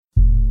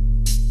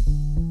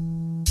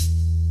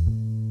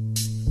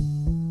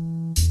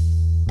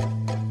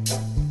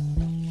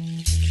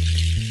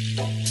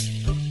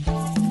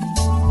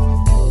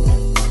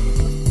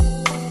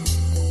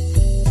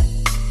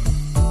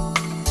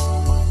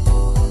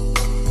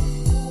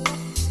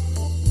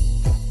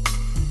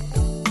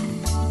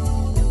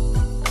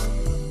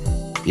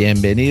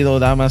Bienvenido,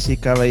 damas y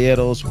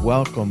caballeros.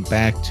 Welcome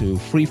back to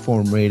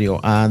Freeform Radio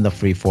on the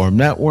Freeform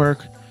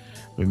Network.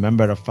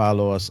 Remember to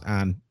follow us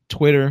on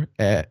Twitter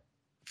at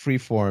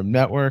Freeform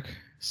Network.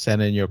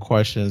 Send in your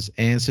questions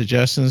and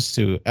suggestions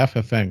to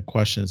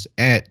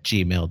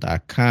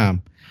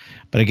ffnquestions@gmail.com.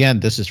 But again,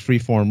 this is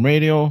Freeform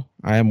Radio.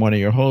 I am one of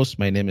your hosts.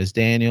 My name is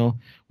Daniel.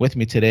 With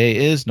me today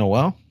is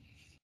Noel.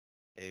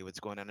 Hey, what's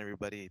going on,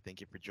 everybody?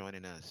 Thank you for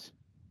joining us.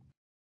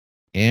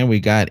 And we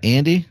got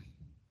Andy.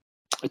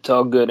 It's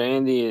all good,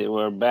 Andy.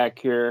 We're back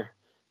here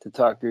to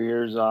talk your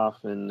ears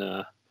off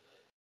and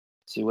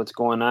see what's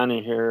going on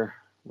in here.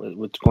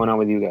 What's going on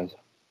with you guys?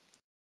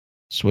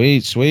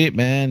 Sweet,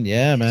 man.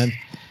 Yeah, man.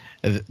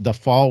 The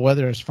fall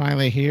weather is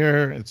finally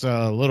here. It's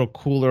a little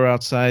cooler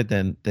outside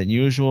than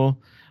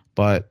usual,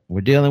 but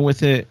we're dealing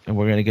with it, and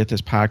we're going to get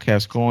this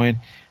podcast going.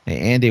 Hey,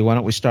 Andy, why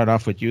don't we start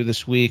off with you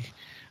this week?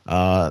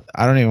 I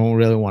don't even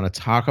really want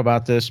to talk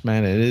about this,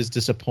 man. It is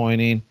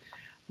disappointing.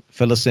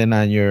 Fill us in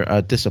on your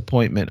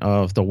disappointment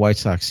of the White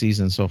Sox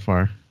season so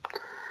far.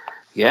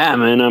 Yeah,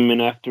 man. I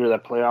mean, after the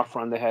playoff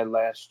run they had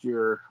last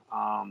year,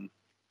 and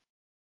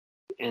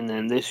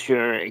then this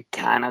year it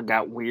kind of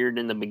got weird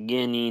in the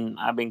beginning.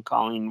 I've been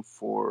calling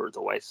for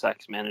the White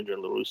Sox manager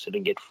La Russa to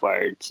get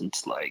fired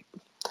since like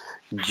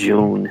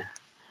June,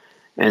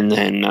 and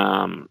then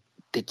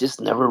they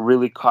just never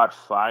really caught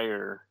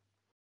fire.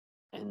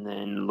 And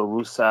then La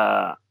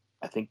Russa,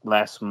 I think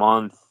last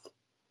month,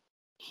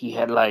 he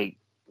had to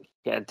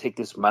take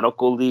this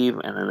medical leave,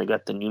 and then they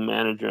got the new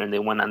manager, and they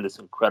went on this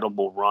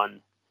incredible run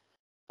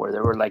where they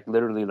were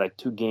literally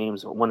 2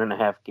 games or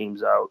 1.5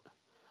 games out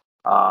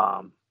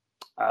on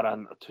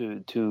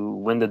to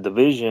win the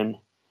division.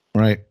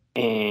 Right.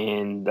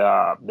 And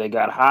they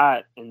got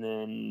hot, and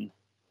then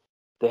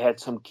they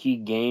had some key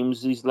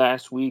games these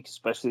last weeks,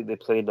 especially they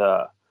played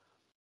the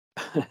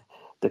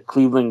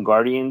Cleveland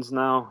Guardians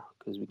now,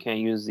 because we can't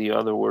use the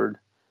other word.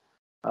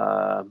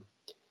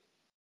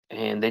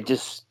 And they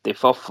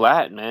fell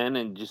flat, man,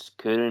 and just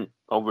couldn't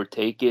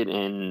overtake it.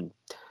 And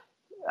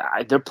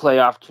their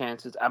playoff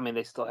chances, I mean,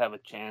 they still have a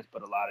chance,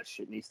 but a lot of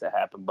shit needs to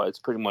happen. But it's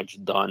pretty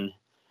much done.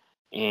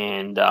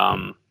 And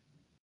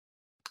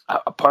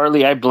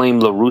partly I blame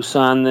La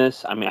Russa on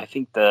this. I mean, I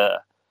think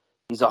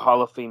he's a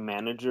Hall of Fame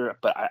manager,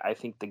 but I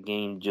think the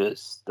game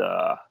just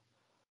I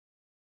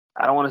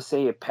don't want to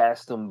say it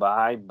passed him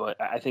by, but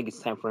I think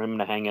it's time for him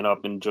to hang it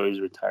up, enjoy his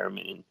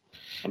retirement,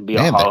 and be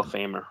a Hall of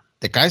Famer.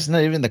 The guy's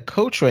not even the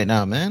coach right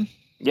now, man.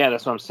 Yeah,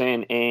 that's what I'm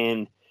saying.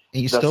 And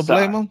you still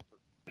blame him?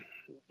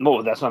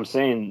 No, that's what I'm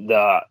saying.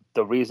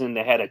 The reason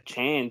they had a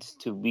chance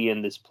to be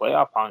in this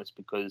playoff hunt is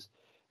because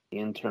the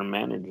interim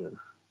manager.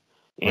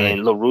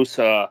 And La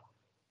Russa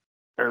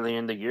early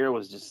in the year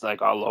was just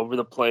all over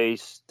the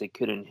place. They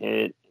couldn't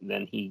hit.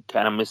 Then he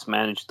kind of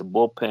mismanaged the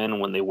bullpen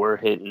when they were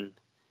hitting.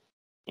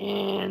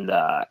 And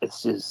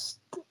it's just,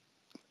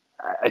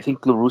 I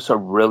think La Russa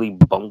really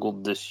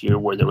bungled this year,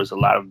 where there was a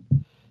lot of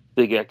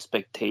big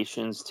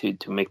expectations to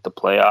make the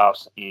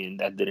playoffs, and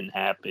that didn't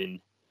happen.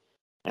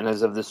 And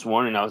as of this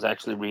morning, I was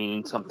actually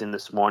reading something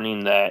this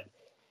morning that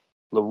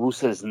La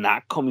Russa is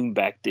not coming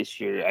back this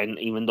year. And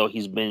even though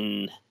he's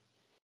been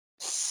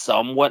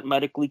somewhat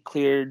medically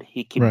cleared,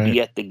 he can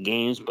be at the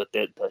games, but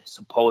that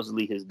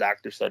supposedly his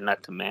doctor said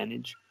not to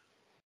manage.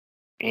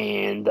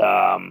 And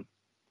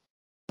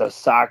the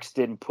Sox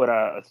didn't put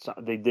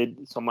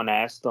someone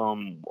asked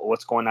them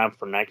what's going on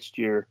for next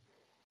year.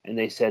 And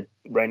they said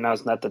right now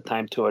is not the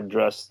time to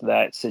address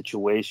that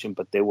situation,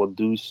 but they will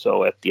do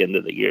so at the end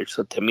of the year.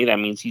 So to me, that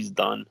means he's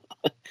done.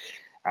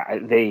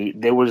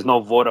 There was no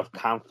vote of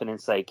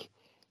confidence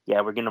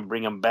yeah, we're going to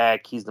bring him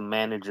back. He's the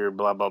manager,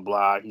 blah, blah,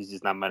 blah. He's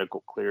just not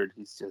medical cleared.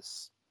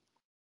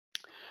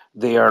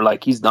 They are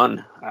he's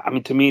done. I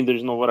mean, to me,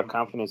 there's no vote of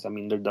confidence. I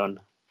mean, they're done.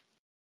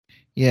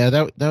 Yeah,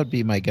 that would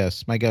be my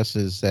guess. My guess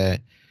is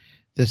that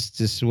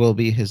this will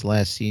be his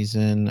last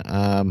season.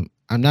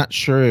 I'm not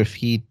sure if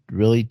he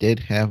really did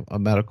have a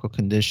medical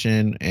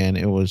condition and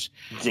it was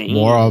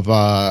more of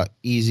a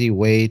easy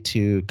way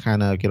to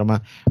kind of get him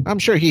out. I'm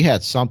sure he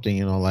had something,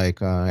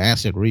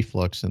 acid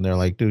reflux, and they're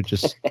like, dude,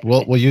 just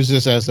we'll use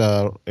this as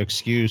a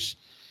excuse.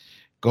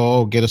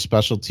 Go get a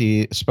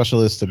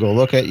specialist to go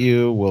look at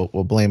you.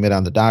 We'll blame it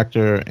on the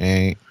doctor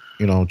and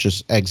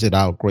just exit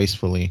out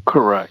gracefully.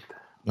 Correct.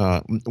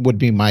 Would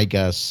be my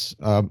guess.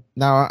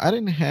 Now, I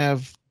didn't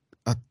have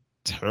a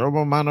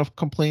terrible amount of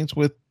complaints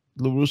with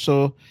La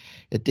Russa.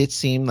 It did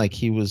seem like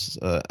he was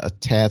a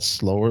tad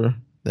slower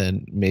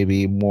than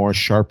maybe more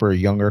sharper,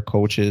 younger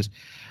coaches.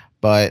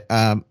 But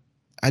I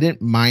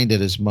didn't mind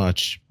it as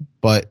much.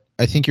 But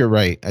I think you're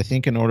right. I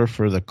think in order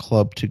for the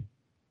club to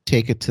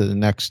take it to the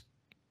next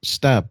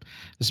step,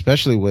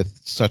 especially with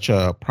such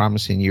a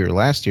promising year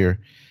last year,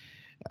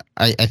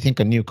 I think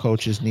a new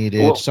coach is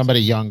needed,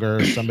 somebody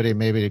younger, somebody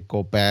maybe to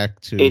go back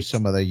to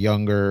some of the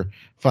younger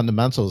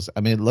fundamentals.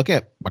 I mean, look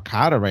at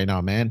Makata right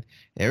now, man.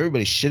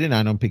 Everybody's shitting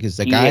on him because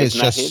the guy is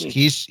just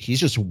he's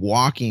just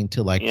walking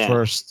to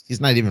first. He's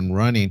not even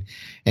running,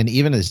 and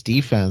even his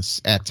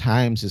defense at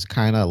times is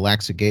kind of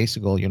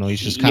lackadaisical.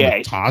 He's just kind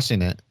of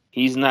tossing it.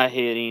 He's not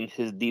hitting.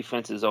 His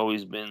defense has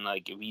always been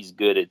like, if he's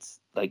good, it's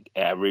like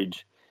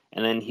average.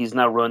 And then he's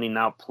not running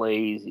out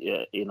plays,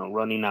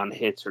 running on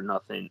hits or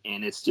nothing.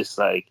 And it's just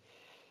like,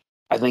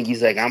 I think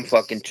he's like, I'm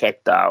fucking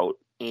checked out.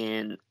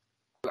 And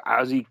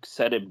Ozzy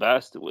said it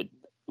best with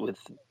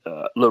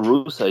La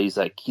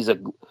Russa.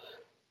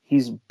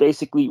 He's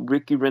basically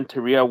Ricky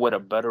Renteria with a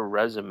better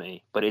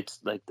resume, but it's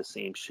like the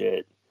same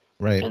shit.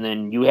 Right. And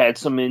then you had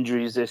some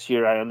injuries this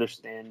year. I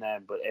understand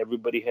that, but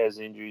everybody has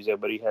injuries.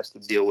 Everybody has to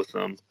deal with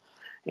them.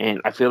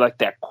 And I feel like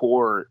that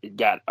core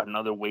got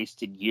another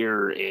wasted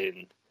year,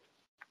 and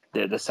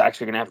the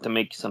Sox are going to have to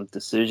make some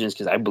decisions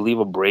because I believe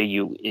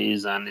Abreu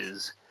is on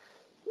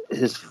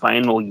his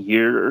final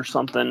year or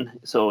something.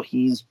 So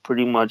he's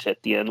pretty much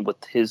at the end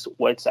with his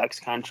White Sox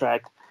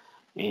contract.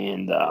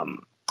 And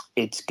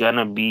it's going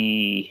to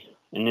be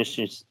an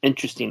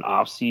interesting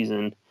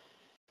offseason.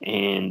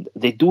 And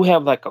they do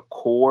have like a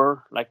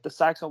core. Like the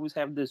Sox always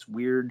have this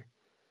weird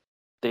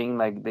thing,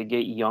 like they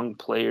get young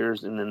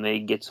players and then they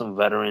get some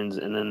veterans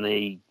and then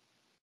they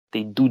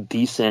do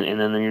decent and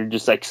then you're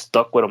just like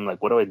stuck with them.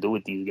 Like, what do I do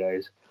with these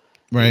guys?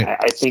 Right.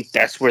 I think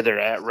that's where they're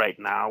at right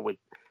now with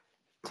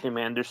Tim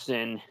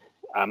Anderson.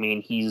 I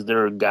mean, he's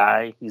their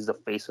guy. He's the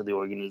face of the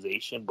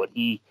organization, but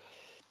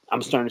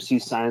I'm starting to see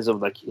signs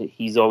of like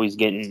he's always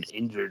getting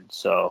injured.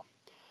 So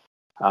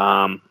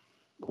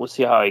we'll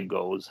see how it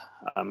goes.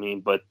 I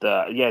mean, but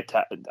I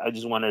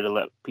just wanted to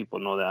let people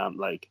know that I'm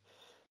like,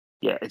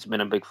 yeah, it's been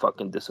a big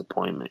fucking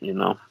disappointment,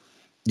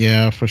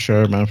 Yeah, for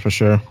sure, man, for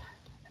sure.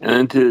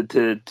 And then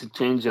to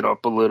change it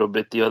up a little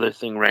bit, the other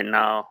thing right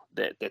now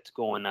that's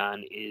going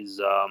on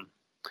is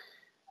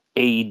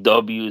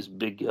AEW's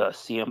big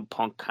CM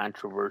Punk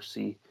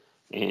controversy,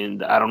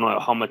 and I don't know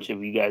how much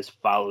of you guys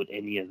followed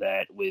any of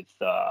that with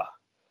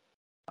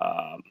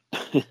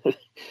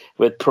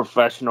with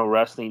professional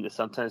wrestling. That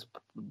sometimes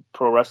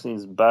pro wrestling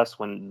is best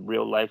when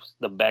real life,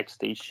 the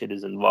backstage shit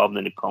is involved,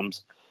 and it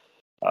comes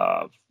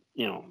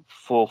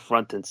full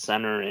front and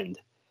center. And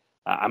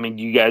I mean,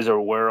 you guys are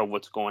aware of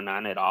what's going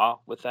on at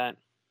all with that?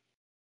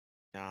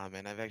 Nah,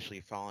 man, I've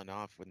actually fallen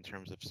off in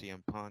terms of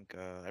CM Punk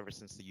ever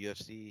since the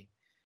UFC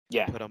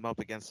put him up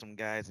against some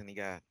guys and he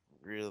got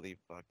really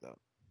fucked up.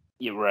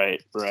 You're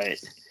right.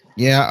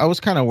 Yeah, I was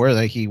kind of aware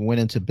that he went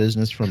into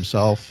business for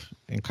himself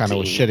and kind of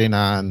was shitting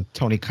on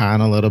Tony Khan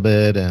a little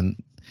bit and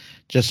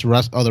just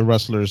other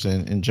wrestlers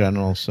in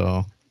general.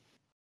 So,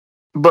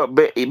 but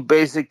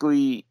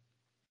basically,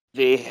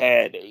 they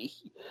had.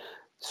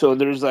 So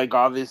there's like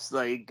all this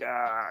like.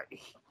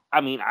 I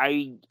mean,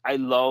 I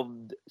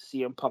loved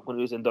CM Punk when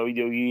he was in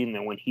WWE, and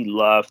then when he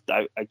left,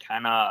 I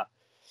kind of.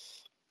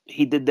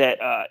 He did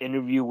that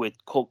interview with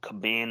Colt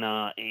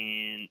Cabana,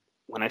 and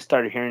when I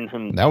started hearing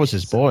him, that was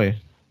his boy.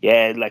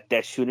 Yeah, like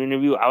that shoot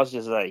interview, I was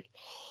just like,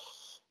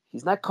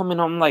 he's not coming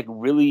on like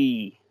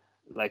really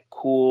like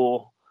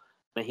cool.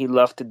 And he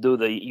left to do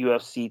the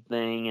UFC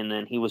thing, and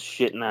then he was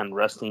shitting on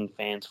wrestling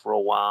fans for a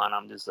while, and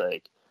I'm just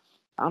like,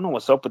 I don't know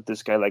what's up with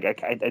this guy. Like,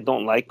 I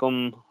don't like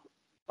him.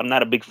 I'm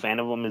not a big fan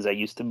of him as I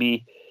used to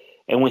be.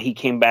 And when he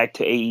came back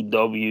to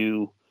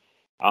AEW,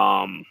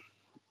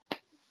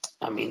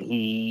 I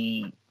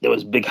mean, there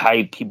was big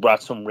hype. He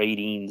brought some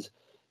ratings.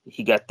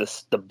 He got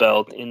the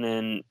belt, and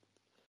then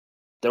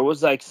there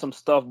was like some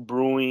stuff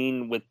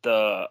brewing with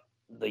the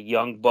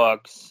Young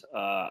Bucks,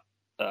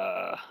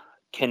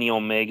 Kenny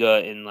Omega,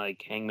 and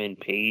like Hangman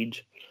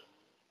Page,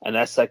 and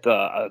that's like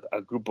a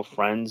group of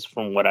friends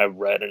from what I've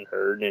read and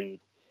heard. And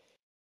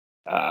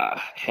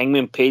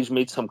Hangman Page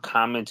made some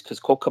comments because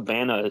Colt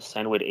Cabana is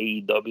signed with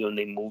AEW and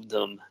they moved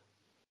him.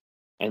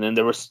 And then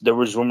there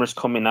was rumors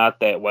coming out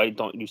that why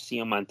don't you see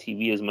him on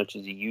TV as much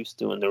as you used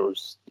to? And there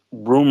was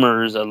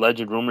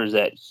alleged rumors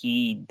that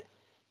he's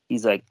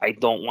like, I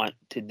don't want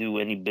to do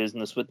any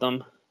business with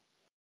them.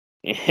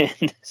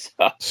 And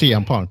so,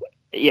 CM Punk.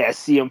 Yeah,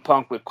 CM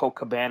Punk with Colt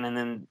Cabana, and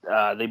then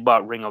they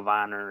bought Ring of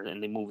Honor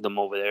and they moved them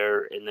over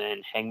there. And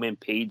then Hangman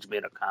Page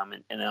made a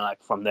comment, and then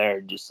like from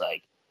there, just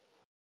like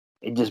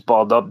it just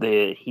balled up.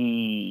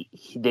 They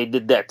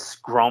did that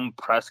scrum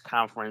press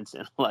conference,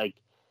 and like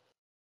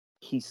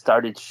he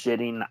started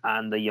shitting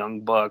on the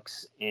Young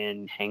Bucks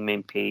and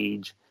Hangman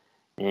Page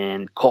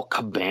and Colt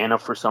Cabana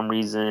for some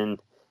reason.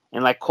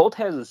 And like Colt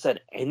hasn't said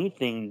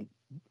anything.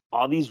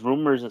 All these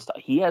rumors and stuff,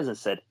 he hasn't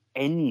said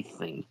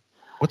anything.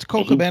 What's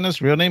Colt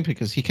Cabana's real name?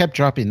 Because he kept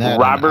dropping that.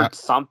 Robert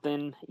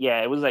something.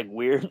 Yeah, it was like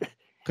weird.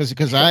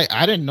 Because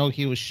I didn't know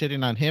he was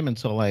shitting on him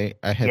until I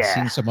had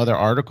seen some other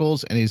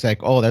articles, and he's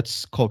like, oh,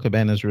 that's Colt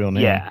Cabana's real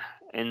name. Yeah,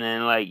 and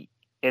then like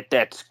at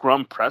that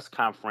scrum press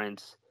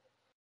conference,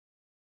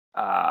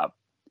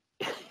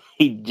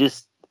 he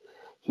just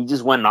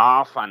went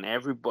off on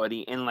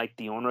everybody, and like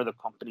the owner of the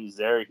company's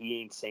there,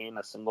 he ain't saying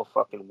a single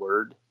fucking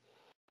word.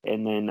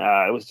 And then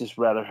it was just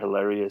rather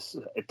hilarious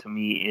to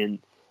me, and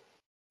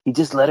he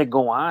just let it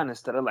go on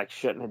instead of like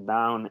shutting it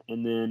down.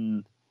 And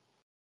then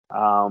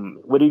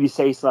what did he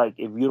say? It's like,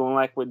 if you don't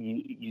like what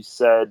you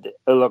said,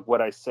 look what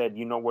I said,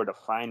 you know where to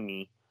find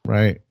me.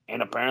 Right.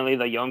 And apparently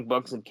the Young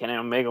Bucks and Kenny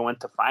Omega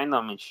went to find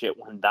them, and shit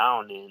went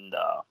down. And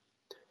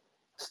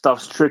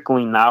stuff's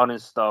trickling out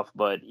and stuff.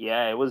 But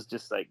yeah, it was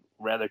just like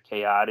rather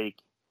chaotic.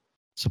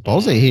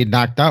 Supposedly he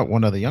knocked out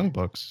one of the Young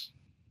Bucks.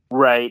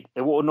 Right.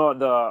 Well,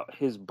 no,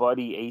 his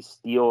buddy Ace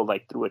Steel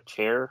like threw a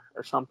chair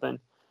or something.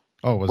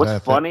 Oh, was What's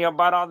that funny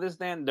about all this?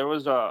 Then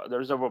there's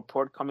a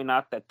report coming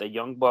out that the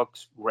Young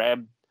Bucks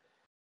grabbed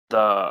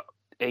the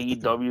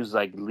AEW's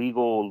like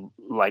legal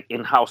like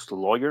in-house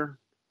lawyer,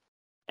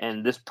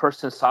 and this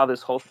person saw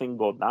this whole thing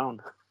go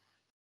down.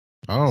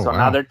 Oh, so wow.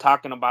 Now they're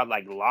talking about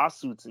like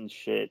lawsuits and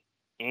shit,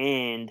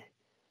 and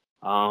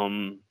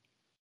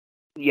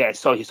yeah.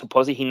 So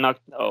he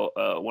knocked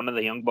one of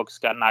the Young Bucks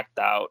got knocked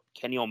out.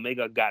 Kenny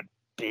Omega got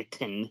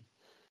bitten,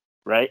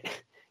 right?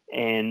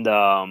 And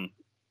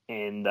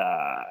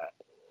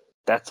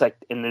that's like,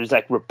 and there's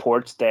like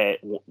reports that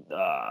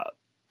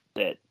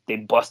that they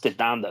busted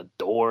down the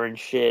door and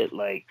shit.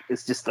 Like,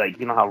 it's just like,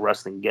 you know how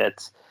wrestling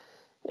gets.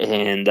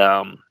 And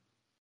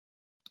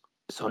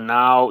so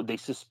now they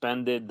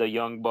suspended the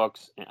Young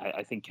Bucks.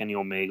 I think Kenny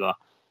Omega.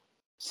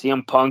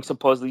 CM Punk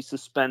supposedly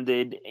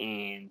suspended,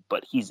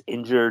 but he's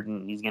injured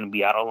and he's gonna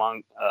be out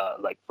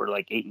for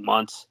 8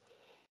 months.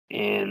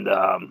 And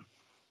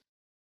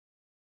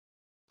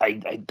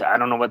I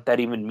don't know what that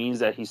even means,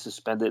 that he's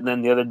suspended. And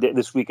then the other day,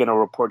 this weekend, a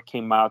report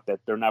came out that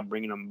they're not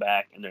bringing him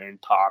back, and they're in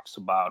talks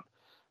about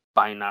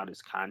buying out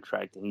his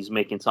contract, and he's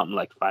making something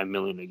like $5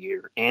 million a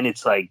year, and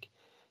it's like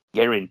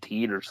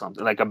guaranteed or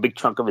something. Like a big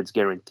chunk of it's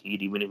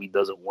guaranteed, even if he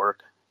doesn't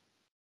work.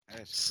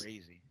 That's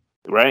crazy,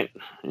 right?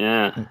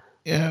 Yeah.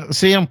 Yeah,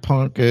 CM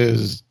Punk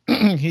is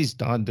he's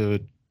done,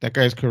 dude. That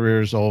guy's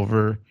career is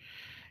over.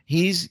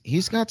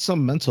 He's got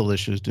some mental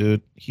issues,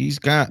 dude. He's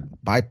got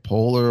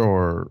bipolar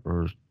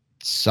or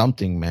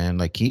something, man.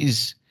 Like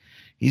he's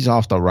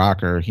off the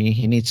rocker.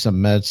 He needs some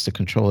meds to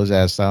control his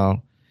ass out.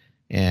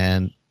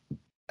 And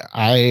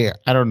I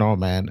don't know,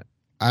 man.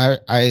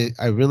 I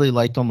really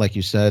liked him, like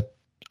you said,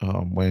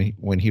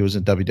 when he was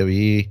in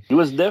WWE. He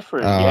was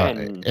different, yeah.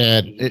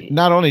 And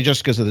not only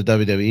just because of the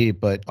WWE,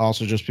 but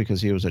also just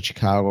because he was a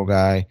Chicago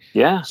guy.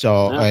 Yeah.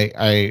 So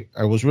yeah.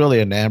 I was really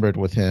enamored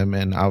with him,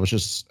 and I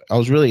was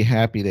really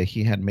happy that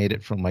he had made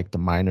it from like the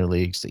minor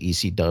leagues, the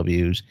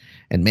ECWs,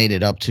 and made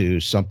it up to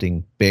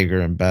something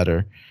bigger and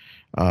better.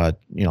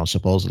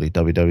 Supposedly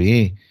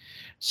WWE.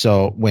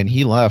 So when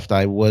he left,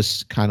 I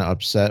was kind of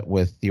upset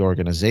with the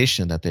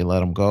organization that they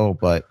let him go.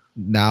 But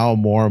now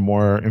more and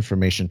more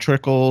information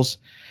trickles.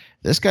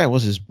 This guy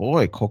was his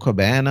boy, Colt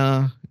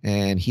Cabana,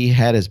 and he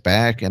had his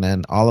back. And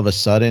then all of a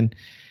sudden,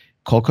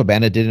 Colt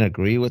Cabana didn't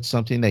agree with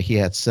something that he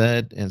had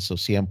said. And so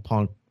CM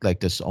Punk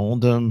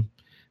disowned him.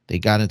 They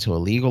got into a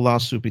legal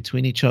lawsuit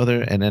between each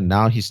other. And then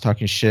now he's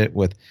talking shit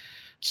with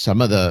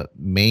some of the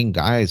main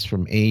guys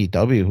from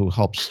AEW who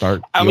helped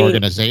start the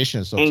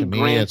organization. So to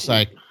me, it's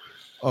like,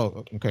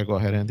 oh, okay, go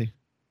ahead, Andy.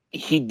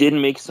 He did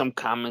make some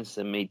comments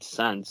that made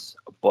sense,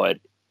 but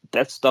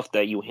that's stuff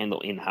that you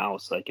handle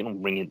in-house. Like, you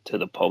don't bring it to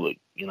the public,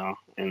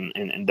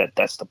 and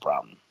that's the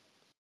problem.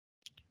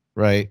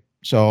 Right.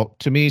 So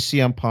to me,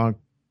 CM Punk,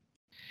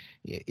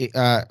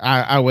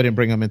 I wouldn't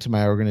bring him into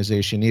my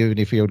organization, even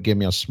if he would give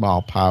me a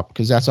small pop,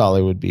 because that's all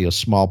it would be, a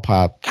small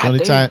pop.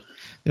 The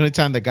only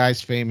time the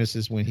guy's famous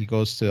is when he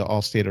goes to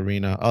Allstate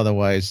Arena.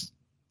 Otherwise,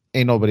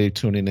 ain't nobody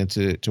tuning in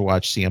to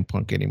watch CM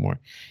Punk anymore.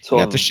 So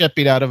you got the shit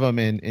beat out of him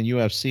in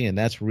UFC, and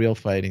that's real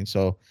fighting.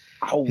 So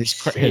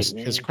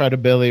his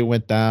credibility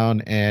went down,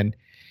 and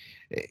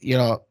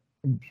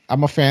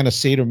I'm a fan of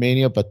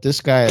Saturmania, but this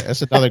guy,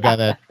 that's another guy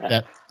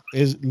that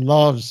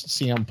loves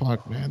CM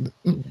Punk, man.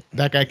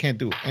 That guy can't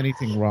do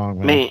anything wrong,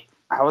 man. Man,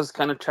 I was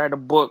kind of trying to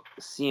book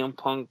CM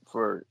Punk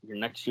for your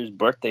next year's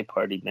birthday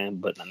party, man,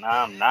 but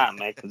now I'm not,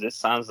 man, because it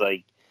sounds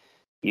like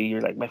you're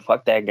like, man,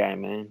 fuck that guy,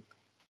 man.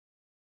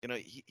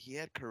 He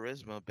had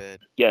charisma, but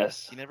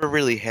yes, he never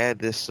really had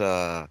this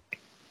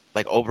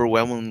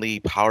overwhelmingly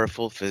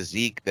powerful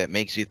physique that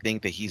makes you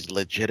think that he's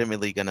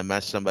legitimately gonna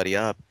mess somebody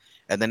up.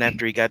 And then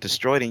after he got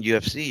destroyed in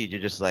UFC,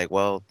 you're just like,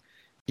 well,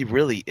 he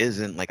really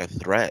isn't like a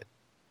threat.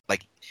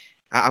 Like,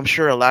 I'm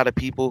sure a lot of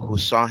people who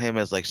saw him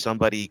as like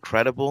somebody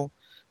credible,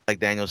 like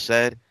Daniel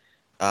said,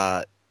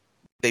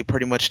 they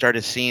pretty much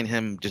started seeing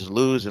him just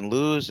lose, and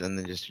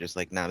then just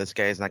like, nah, this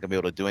guy is not gonna be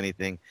able to do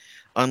anything.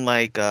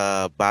 Unlike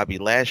Bobby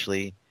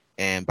Lashley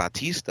and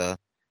Batista,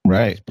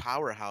 right?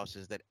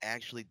 Powerhouses that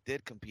actually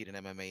did compete in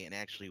MMA and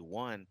actually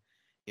won.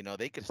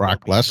 They could.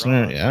 Brock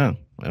Lesnar, yeah.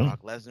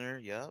 Brock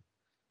Lesnar, yep.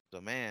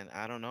 So man,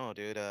 I don't know,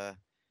 dude.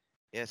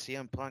 Yeah,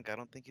 CM Punk, I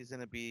don't think he's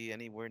gonna be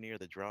anywhere near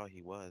the draw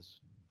he was.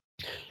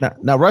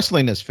 Now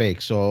wrestling is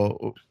fake,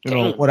 so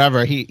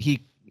whatever he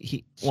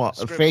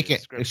fake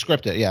it, it's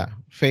scripted, yeah,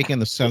 fake in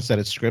the sense that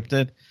it's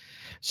scripted.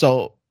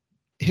 So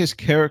his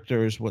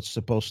character is what's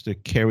supposed to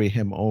carry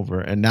him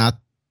over, and not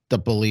the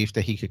belief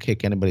that he could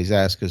kick anybody's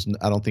ass, because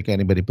I don't think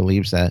anybody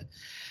believes that.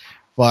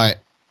 But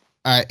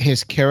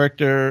his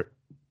character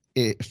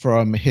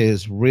from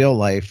his real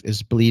life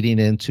is bleeding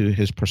into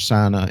his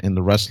persona in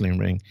the wrestling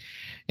ring,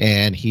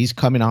 and he's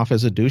coming off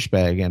as a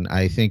douchebag, and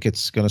I think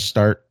it's going to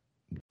start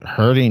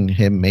hurting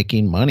him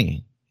making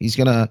money. I'm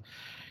going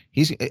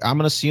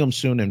to see him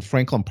soon in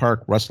Franklin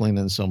Park wrestling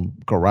in some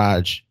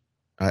garage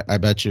I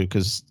bet you,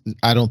 because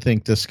I don't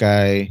think this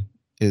guy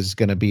is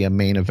going to be a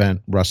main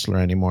event wrestler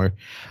anymore,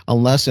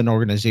 unless an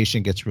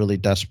organization gets really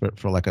desperate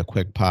for like a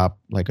quick pop,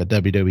 like a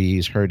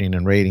WWE's hurting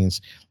in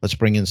ratings. Let's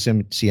bring in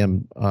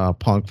CM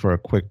Punk for a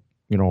quick,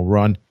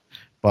 run.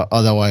 But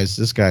otherwise,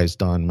 this guy's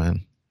done,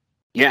 man.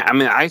 Yeah, I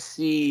mean, I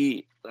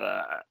see.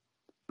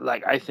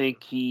 I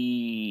think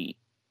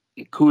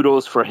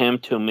kudos for him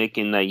to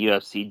making that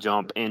UFC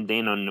jump, and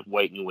Dana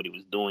White knew what he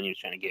was doing. He was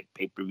trying to get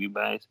pay-per-view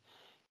buys.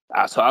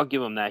 So I'll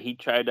give him that. He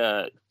tried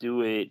to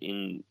do it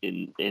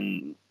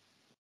in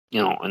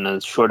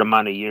a short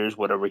amount of years,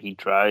 whatever he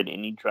tried,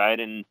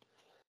 and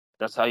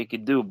that's how you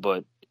could do.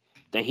 But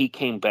then he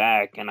came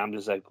back, and I'm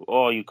just like,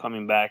 oh, you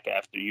coming back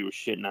after you were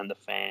shitting on the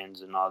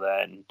fans and all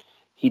that. And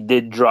he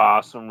did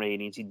draw some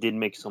ratings. He did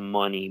make some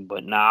money.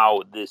 But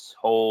now this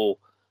whole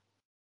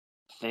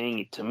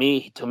thing, to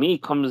me,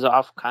 comes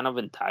off kind of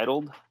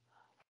entitled.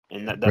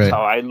 And that's Right.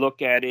 how I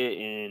look at it.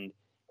 And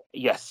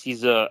yes,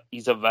 he's a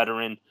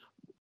veteran.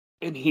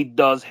 And he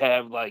does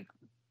have like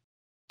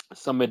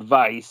some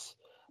advice,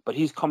 but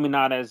he's coming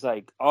out as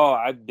like, oh,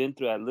 I've been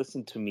through that.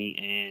 Listen to me.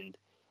 And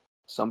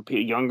some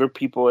younger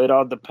people, it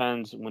all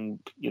depends. When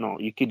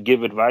you could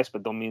give advice,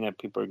 but don't mean that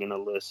people are gonna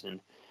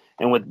listen.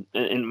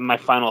 And my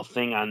final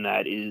thing on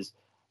that is,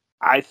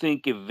 I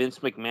think if Vince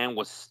McMahon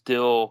was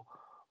still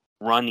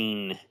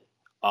running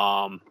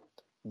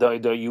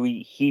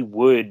WWE, he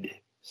would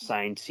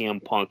sign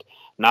CM Punk.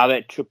 Now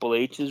that Triple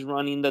H is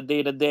running the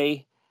day to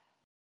day,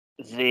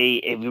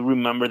 if you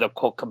remember the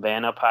Colt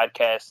Cabana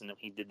podcast and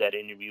he did that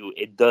interview,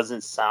 it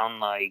doesn't sound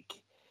like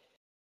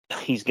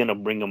he's gonna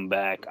bring him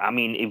back. I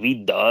mean, if he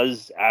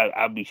does,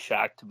 I'd be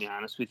shocked, to be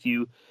honest with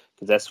you,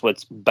 because that's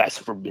what's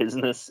best for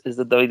business, is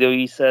the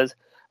WWE says.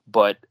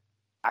 But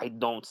I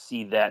don't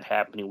see that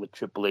happening with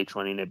Triple H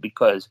running it,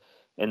 because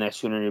in that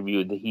short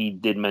interview, he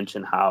did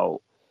mention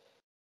how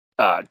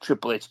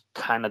Triple H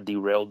kind of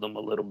derailed them a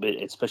little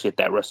bit, especially at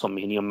that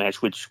WrestleMania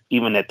match, which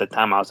even at the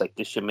time I was like,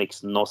 this shit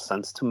makes no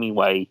sense to me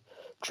why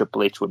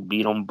Triple H would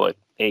beat him. But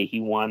hey,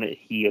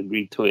 he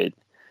agreed to it.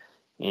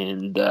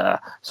 And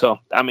so,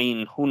 I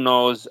mean, who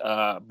knows?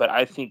 But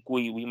I think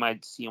we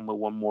might see him with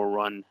one more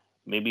run.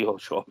 Maybe he'll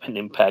show up in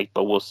Impact,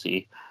 but we'll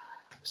see.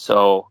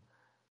 So,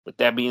 with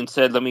that being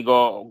said, let me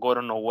go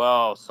to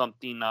Noel.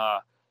 Something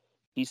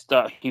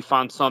he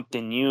found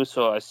something new.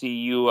 So I see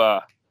you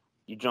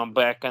you jump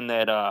back on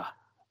that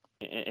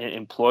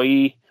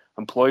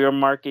employer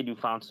market. You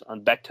found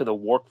back to the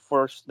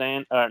workforce,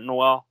 then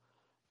Noel.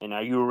 And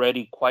are you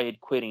already quiet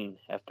quitting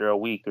after a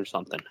week or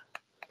something?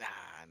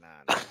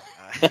 Nah.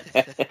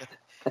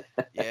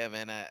 Yeah,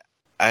 man.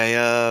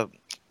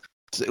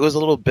 It was a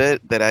little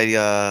bit that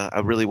I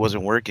really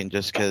wasn't working,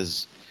 just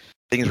because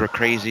things were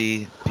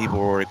crazy. People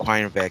were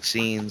requiring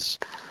vaccines.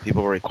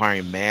 People were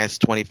requiring masks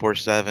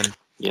 24/7.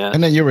 Yeah.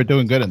 And then you were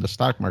doing good in the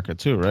stock market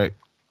too, right?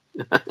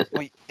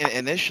 Well,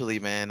 initially,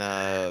 man,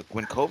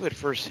 when COVID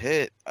first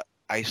hit,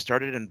 I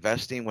started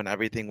investing when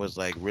everything was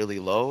like really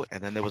low,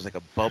 and then there was like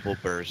a bubble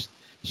burst,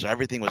 so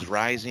everything was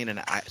rising,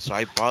 and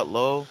I bought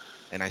low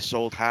and I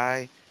sold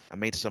high. I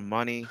made some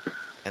money,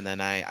 and then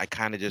I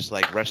kind of just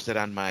like rested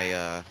on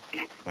my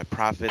my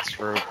profits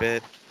for a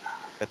bit,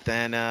 but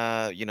then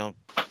the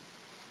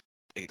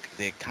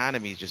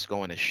economy is just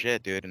going to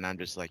shit, dude, and I'm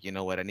just like, you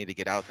know what, I need to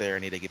get out there, I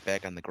need to get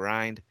back on the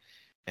grind,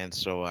 and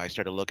so I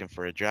started looking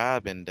for a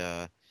job, and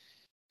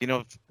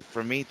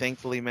for me,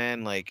 thankfully,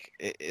 man, like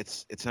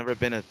it's never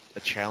been a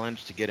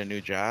challenge to get a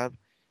new job.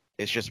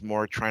 It's just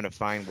more trying to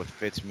find what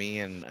fits me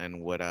and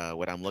what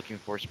I'm looking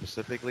for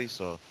specifically.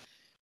 So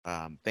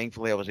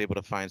thankfully, I was able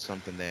to find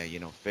something that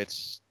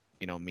fits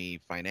me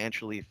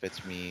financially,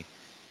 fits me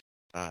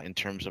in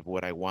terms of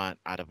what I want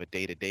out of a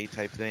day-to-day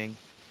type thing.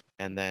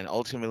 And then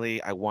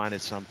ultimately, I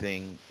wanted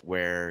something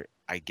where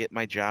I get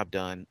my job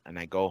done and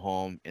I go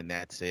home and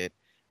that's it.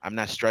 I'm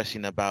not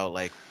stressing about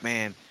like,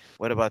 man,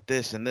 what about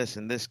this and this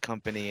and this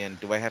company, and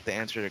do I have to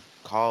answer the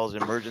calls,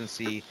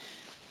 emergency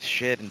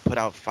shit, and put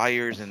out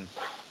fires? And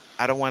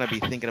I don't want to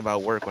be thinking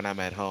about work when I'm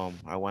at home.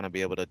 I want to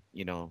be able to,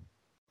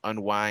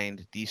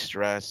 unwind,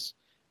 de-stress,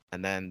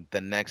 and then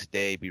the next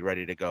day be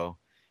ready to go.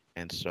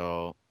 And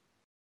so,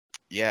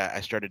 yeah,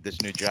 I started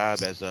this new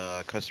job as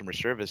a customer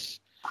service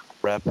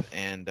rep,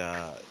 and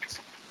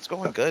it's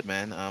going good,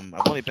 man.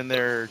 I've only been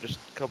there just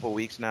a couple of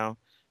weeks now.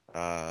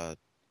 Uh,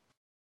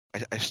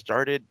 I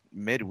started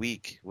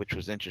midweek, which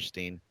was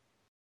interesting.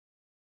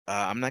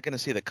 I'm not gonna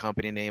say the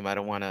company name. I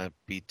don't want to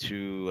be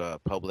too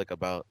public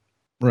about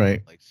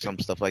Right. like some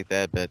stuff like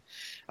that. But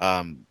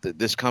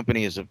this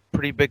company is a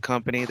pretty big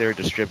company. They're a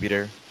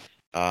distributor,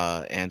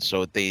 and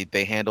so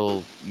they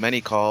handle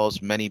many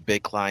calls, many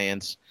big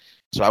clients.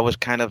 So I was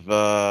kind of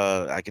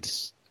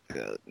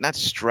not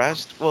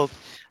stressed. Well,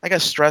 I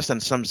got stressed in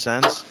some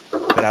sense,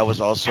 but I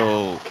was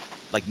also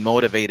like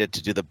motivated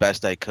to do the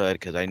best I could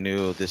because I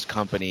knew this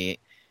company.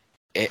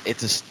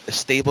 It's a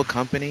stable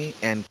company,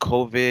 and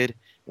COVID,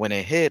 when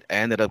it hit, I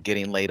ended up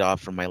getting laid off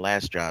from my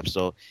last job.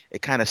 So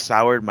it kind of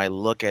soured my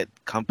look at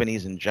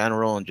companies in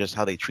general and just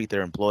how they treat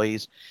their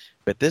employees.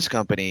 But this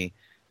company,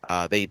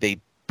 they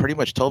pretty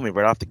much told me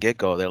right off the get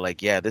go. They're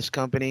like, yeah, this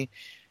company,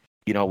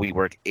 we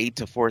work 8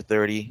 to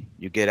 4:30.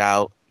 You get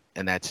out,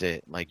 and that's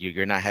it. Like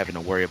you're not having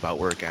to worry about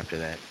work after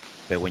that.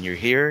 But when you're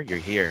here, you're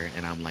here,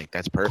 and I'm like,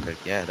 that's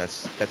perfect. Yeah,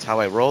 that's how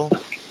I roll.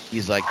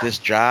 He's like, this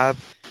job,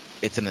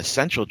 it's an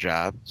essential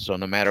job. So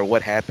no matter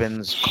what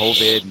happens,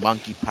 COVID,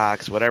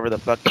 monkeypox, whatever the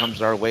fuck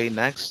comes our way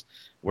next,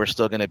 we're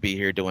still gonna be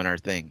here doing our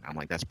thing. I'm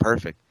like, that's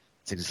perfect.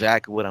 It's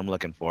exactly what I'm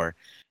looking for.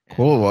 And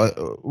Cool.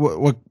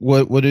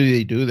 What do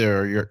they do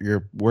there?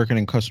 You're working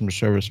in customer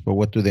service, but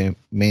what do they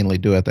mainly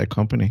do at that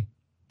company?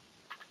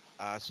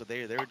 so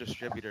they're a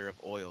distributor of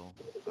oil,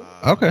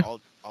 Okay.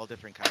 all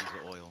different kinds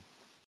of oil.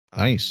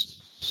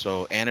 Nice.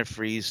 So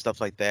antifreeze, stuff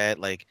like that.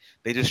 Like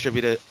they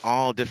distribute it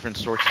all different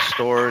sorts of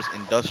stores,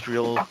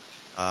 industrial,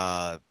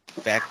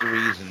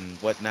 factories and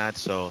whatnot.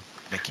 So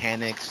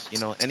mechanics,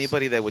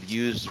 anybody that would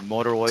use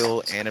motor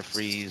oil,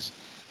 antifreeze,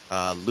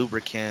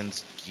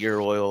 lubricants, gear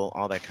oil,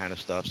 all that kind of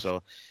stuff.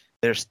 So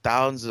there's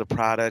thousands of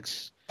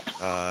products,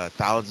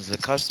 thousands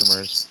of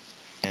customers,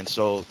 and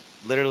so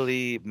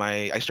literally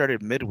I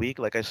started midweek,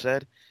 like I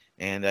said,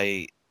 and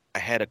I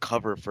had a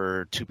cover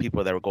for two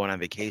people that were going on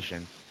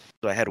vacation.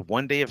 So I had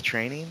 1 day of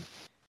training,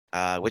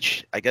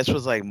 which I guess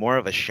was like more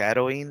of a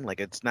shadowing. Like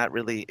it's not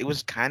really, it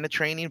was kind of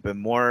training, but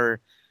more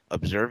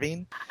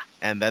observing.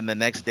 And then the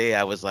next day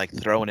I was like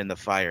thrown in the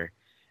fire.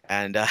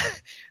 And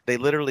they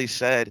literally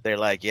said, they're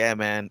like, yeah,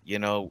 man,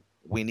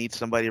 we need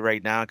somebody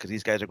right now because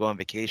these guys are going on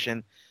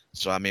vacation.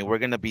 So, I mean, we're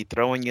going to be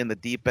throwing you in the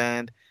deep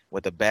end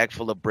with a bag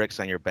full of bricks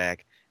on your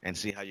back and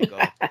see how you go.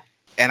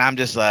 And I'm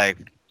just like,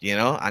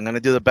 I'm going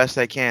to do the best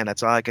I can.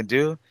 That's all I can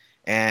do.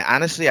 And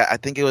honestly, I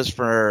think it was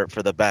for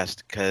the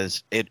best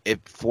because it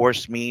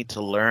forced me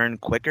to learn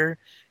quicker.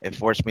 It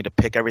forced me to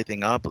pick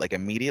everything up like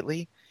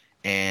immediately.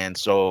 And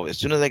so as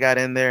soon as I got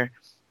in there,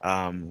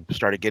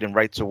 started getting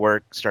right to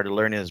work, started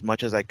learning as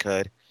much as I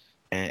could.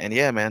 And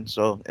yeah, man,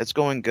 so it's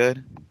going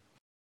good.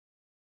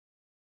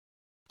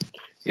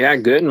 Yeah,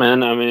 good,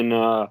 man. I mean,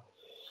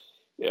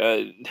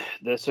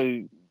 that's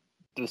a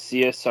the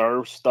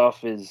CSR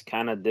stuff is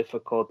kind of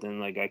difficult, and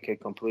like I could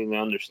completely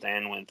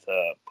understand with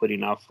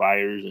putting out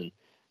fires, and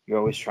you're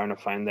always trying to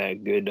find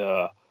that good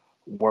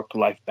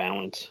work-life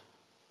balance.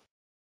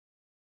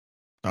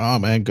 Oh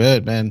man,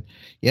 good man.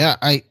 Yeah,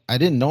 I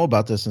didn't know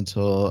about this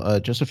until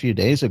just a few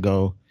days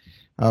ago.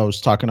 I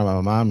was talking to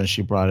my mom and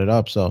she brought it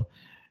up. So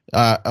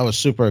I was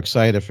super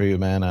excited for you,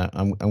 man.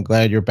 I'm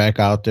glad you're back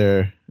out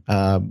there.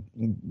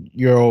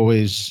 You're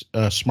always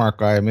a smart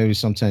guy. Maybe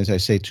sometimes I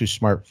say too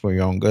smart for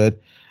your own good,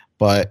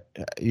 but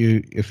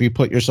if you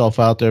put yourself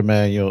out there,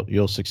 man,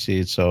 you'll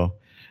succeed. So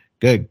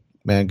good,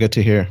 man. Good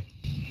to hear.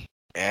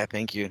 Yeah,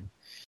 thank you.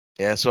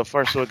 Yeah, so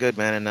far so good,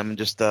 man. And I'm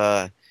just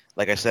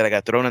like I said, I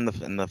got thrown in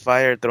the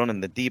fire, thrown in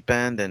the deep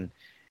end,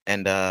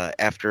 and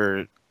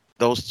after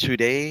those 2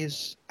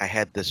 days, I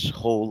had this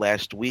whole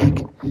last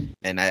week,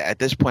 and at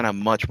this point, I'm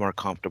much more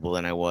comfortable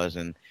than I was.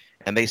 And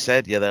they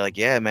said, yeah, they're like,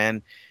 yeah,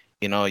 man,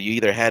 you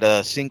either had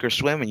to sink or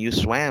swim, and you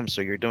swam,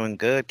 so you're doing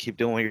good. Keep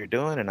doing what you're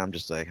doing. And I'm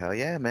just like, hell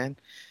yeah, man.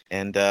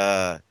 And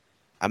I'm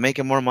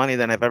making more money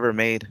than I've ever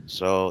made,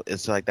 so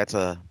it's like that's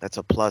a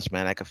plus,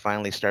 man. I could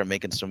finally start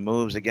making some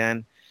moves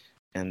again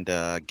and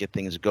get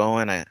things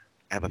going. I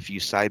have a few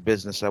side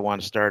business I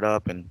want to start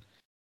up,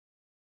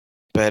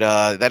 but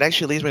that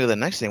actually leads me to the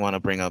next thing I want to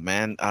bring up,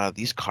 man.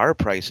 These car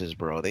prices,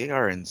 bro, they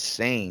are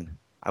insane.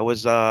 I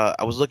was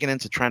looking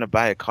into trying to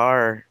buy a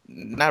car,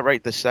 not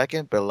right this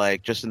second, but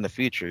like just in the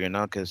future,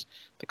 because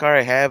the car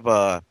I have,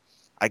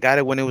 I got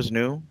it when it was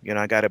new.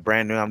 I got it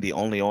brand new. I'm the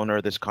only owner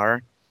of this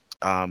car,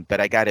 but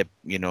I got it,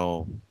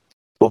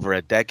 over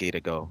a decade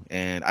ago,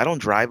 and I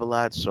don't drive a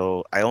lot,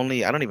 so I don't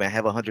even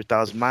have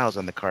 100,000 miles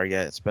on the car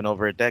yet. It's been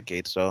over a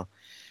decade, so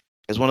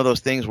it's one of those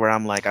things where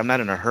I'm like, I'm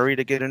not in a hurry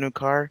to get a new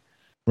car,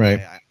 but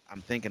Right.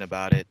 I'm thinking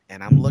about it,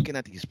 and I'm looking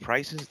at these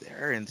prices.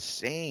 They're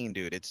insane,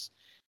 dude. It's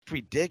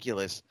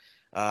ridiculous.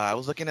 I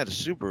was looking at a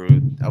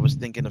Subaru. I was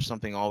thinking of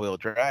something all-wheel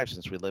drive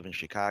since we live in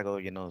Chicago,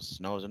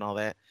 snows and all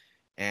that.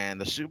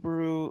 And the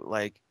Subaru,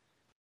 like,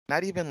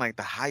 not even like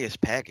the highest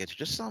package,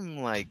 just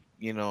something like,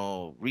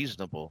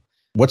 reasonable.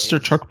 What's their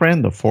Is truck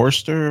brand? The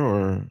Forester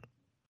or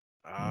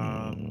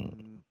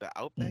mm, The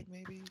Outback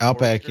maybe?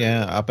 Outback? Yeah,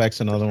 Forester,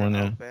 Outback's another Forester one.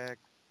 Yeah. Outback.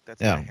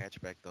 That's not a Yeah.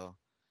 hatchback though.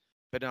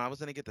 But no, I was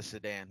gonna get the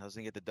sedan. I was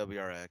gonna get the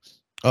WRX.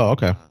 Oh,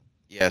 okay.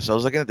 Yeah, so I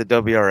was looking at the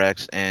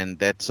WRX, and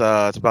that's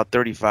it's about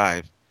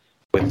 35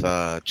 with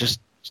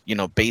just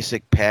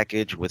basic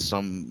package with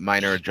some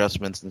minor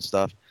adjustments and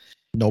stuff.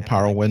 No And I'm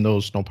power like,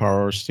 windows, no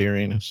power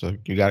steering. So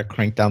you got to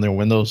crank down their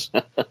windows.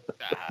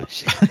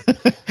 shit.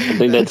 I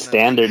think that's Definitely.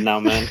 standard now,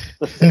 man.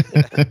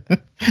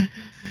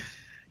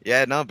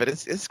 Yeah, no, but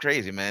it's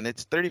crazy, man.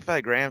 It's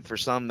 35 grand for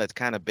something that's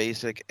kind of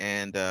basic,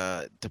 and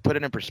to put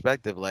it in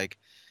perspective, like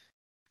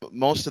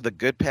most of the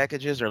good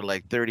packages are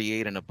like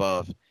 38 and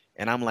above.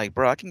 And I'm like,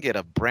 bro, I can get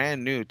a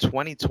brand new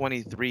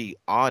 2023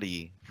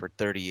 Audi for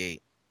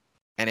 38.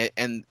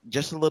 And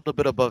just a little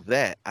bit above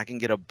that, I can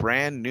get a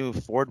brand new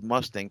Ford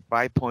Mustang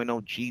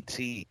 5.0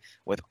 GT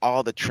with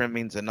all the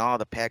trimmings and all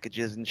the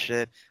packages and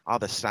shit, all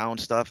the sound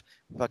stuff,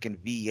 fucking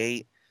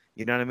V8.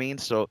 You know what I mean?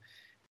 So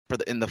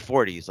in the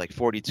 40s, like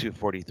 42,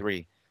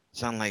 43.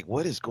 So I'm like,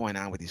 what is going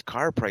on with these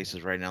car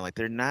prices right now? Like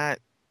they're not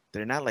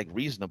like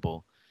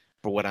reasonable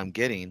for what I'm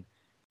getting.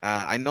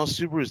 I know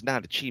Subaru is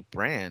not a cheap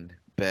brand,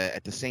 but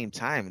at the same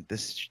time,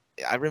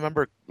 I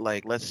remember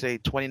like let's say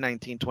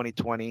 2019,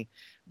 2020,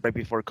 right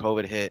before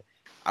COVID hit,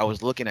 I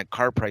was looking at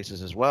car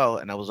prices as well,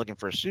 and I was looking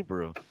for a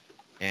Subaru,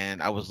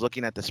 and I was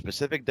looking at the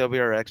specific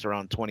WRX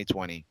around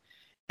 2020,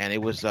 and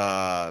it was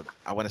I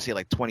want to say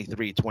like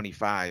 23,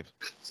 25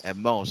 at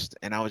most,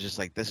 and I was just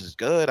like, this is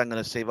good, I'm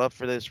gonna save up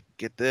for this,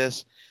 get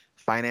this,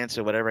 finance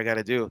it, whatever I got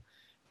to do.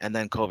 And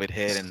then COVID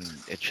hit, and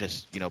it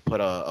just put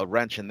a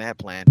wrench in that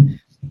plan.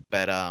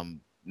 But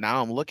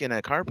now I'm looking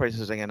at car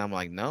prices again, I'm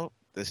like, nope,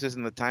 this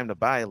isn't the time to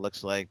buy. It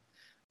looks like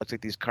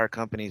these car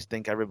companies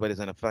think everybody's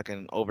gonna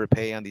fucking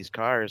overpay on these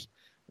cars,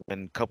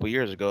 when a couple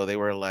years ago they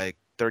were like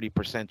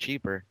 30%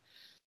 cheaper.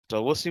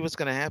 So we'll see what's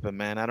gonna happen,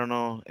 man. I don't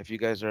know if you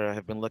guys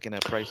have been looking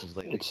at prices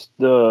lately. It's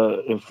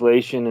the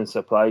inflation and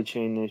supply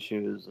chain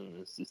issues,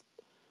 and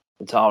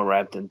it's all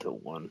wrapped into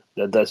one.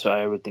 That's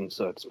why everything's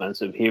so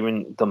expensive.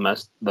 Even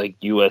domestic, like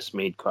U.S.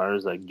 made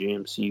cars, like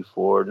GMC,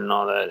 Ford, and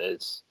all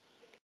that,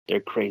 they're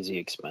crazy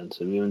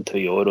expensive. Even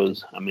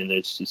Toyotas, I mean,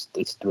 it's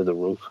through the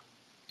roof.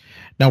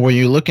 Now, were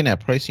you looking at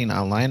pricing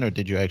online, or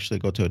did you actually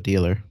go to a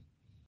dealer?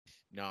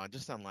 No,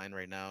 just online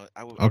right now.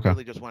 I Okay.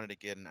 really just wanted to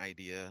get an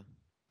idea,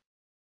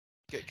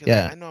 because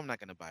Yeah. I know I'm not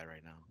gonna buy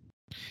right now.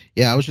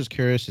 Yeah, I was just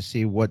curious to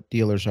see what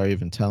dealers are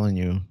even telling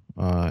you,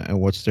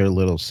 and what's their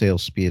little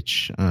sales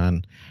speech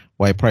on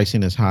why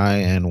pricing is high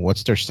and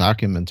what's their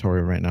stock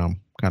inventory right now. I'm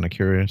kind of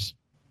curious.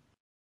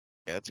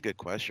 Yeah, that's a good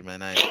question,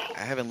 man. I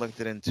haven't looked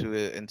into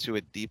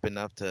it deep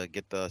enough to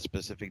get the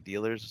specific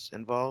dealers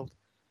involved.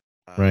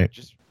 Right.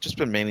 Just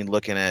been mainly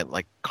looking at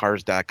like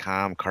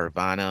cars.com,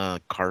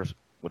 Carvana,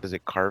 what is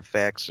it,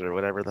 Carfax or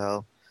whatever the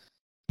hell.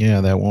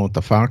 Yeah, that one with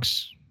the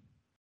fox.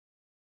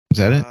 Is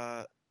that it?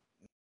 Uh,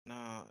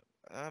 no,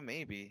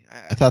 maybe.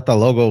 I thought the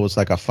logo was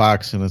like a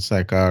fox, and it's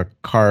like a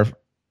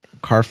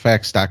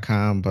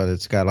Carfax.com, but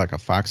it's got like a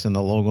fox in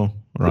the logo. Or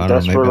But I don't know,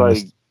 that's for maybe I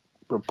like missed.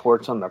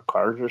 reports on the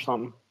cars or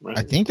something, right?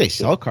 I think they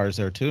sell cars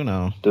there too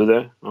now. Do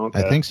they? I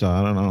Okay. think so.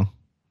 I don't know.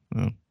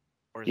 Yeah.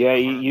 Or is it Yeah,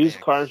 used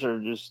CarMax? cars are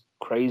just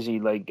crazy.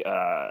 Like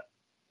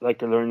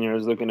earlier, I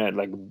was looking at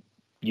like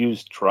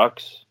used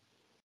trucks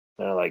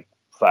that are like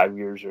 5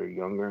 years or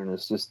younger, and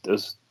it's just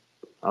this.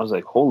 I was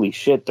like, holy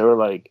shit! They're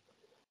like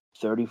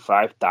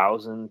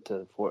 35,000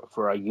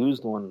 for a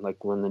used one.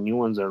 Like when the new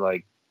ones are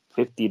like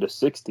 50 to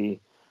 60,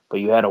 but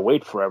you had to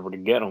wait forever to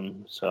get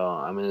them. So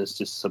I mean, it's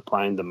just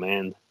supply and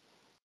demand.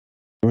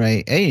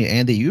 Right. Hey,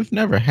 Andy, you've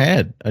never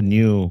had a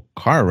new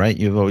car, right?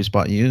 You've always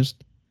bought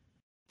used.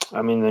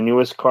 I mean, the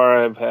newest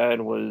car I've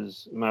had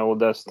was my old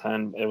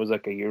S10. It was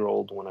like a year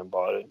old when I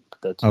bought it.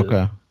 But that's it.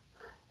 Okay.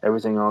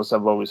 Everything else,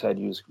 I've always had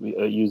used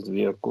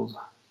vehicles.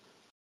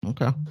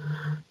 Okay.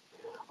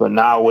 But Yeah,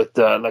 now man. with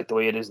like the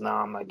way it is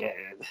now, I'm like,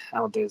 I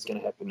don't think it's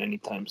gonna happen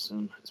anytime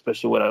soon.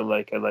 Especially what I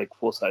like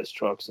full size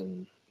trucks.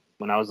 And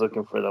when I was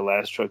looking for the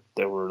last truck,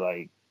 there were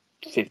like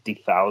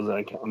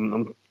 50,000.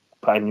 I'm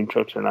buying new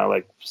trucks are now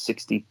like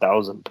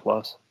 60,000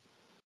 plus.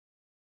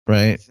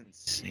 Right. That's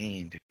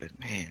insane, dude.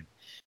 Man,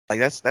 like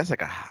that's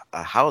like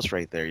a house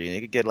right there. You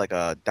could get like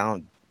a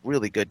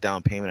really good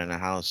down payment on a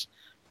house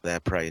for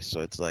that price. So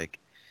it's like,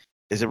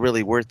 is it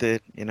really worth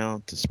it,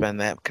 to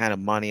spend that kind of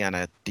money on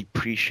a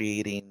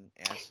depreciating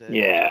asset?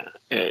 Yeah,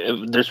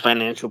 there's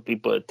financial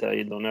people that tell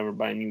you don't ever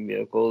buy new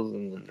vehicles,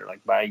 and then they're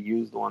like buy a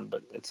used one.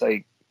 But it's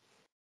like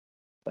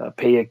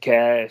pay it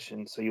cash,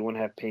 and so you won't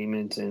have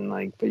payments, and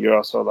like, but you're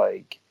also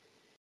like,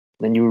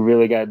 then you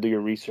really got to do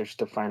your research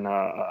to find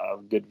a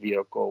good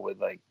vehicle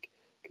with like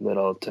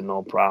little to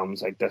no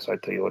problems. Like that's why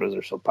Toyotas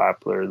are so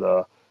popular.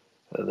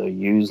 The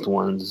used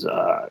ones,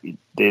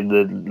 they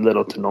did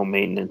little to no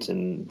maintenance,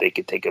 and they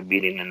could take a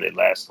beating, and they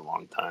last a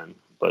long time.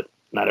 But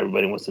not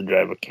everybody wants to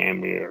drive a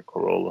Camry or a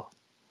Corolla.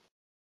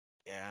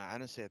 Yeah,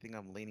 honestly, I think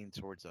I'm leaning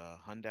towards a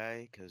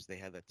Hyundai because they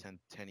have that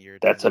 10-year,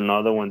 That's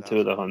another one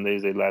too. 100,000. The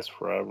Hyundais, they last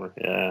forever.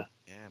 Yeah.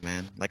 Yeah,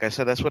 man. Like I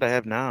said, that's what I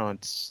have now.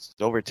 It's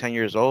over 10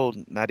 years old,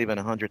 not even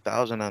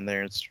 100,000 on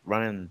there. It's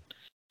running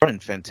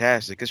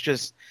fantastic. It's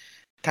just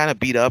kind of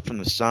beat up from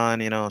the sun,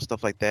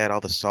 stuff like that,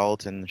 all the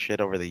salt and shit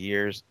over the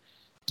years.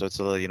 So it's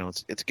a little,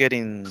 it's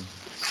getting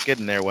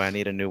there where I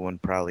need a new one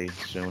probably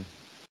soon.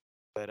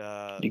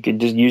 But You could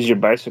just use your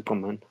bicycle,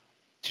 man.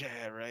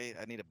 yeah, right.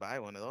 I need to buy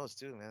one of those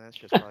too, man. That's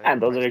just probably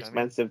And those are overpriced on me.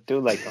 expensive too,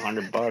 like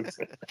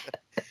 $100.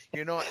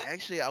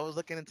 Actually, I was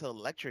looking into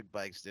electric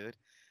bikes, dude.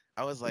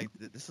 I was like,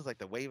 this is like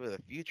the wave of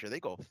the future. They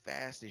go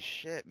fast as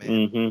shit, man.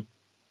 Mm-hmm.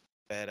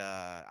 But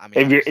I mean,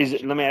 If I'm you're,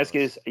 just in let me ask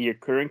Chicago. you this: your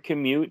current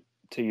commute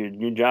to your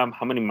new job,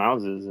 how many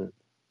miles is it?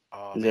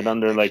 Oh Is it man,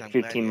 under actually, like I'm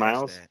glad 15 you asked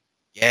miles? that.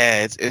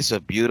 Yeah, it's a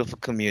beautiful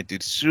commute,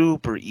 dude.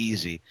 Super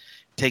easy.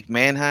 Take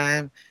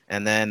Manheim,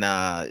 and then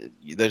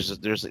there's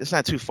it's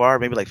not too far,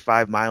 maybe like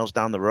 5 miles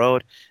down the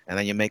road, and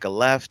then you make a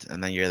left,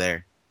 and then you're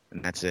there,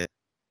 and that's it.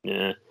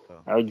 Yeah,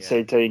 So I would yeah,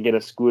 say till you get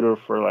a scooter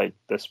for like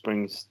the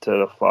springs to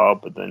the fall,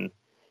 but then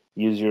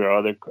use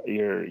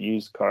your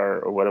used car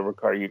or whatever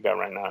car you got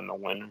right now in the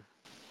winter.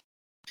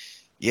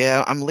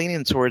 Yeah, I'm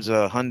leaning towards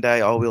a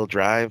Hyundai all-wheel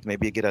drive.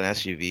 Maybe get an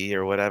SUV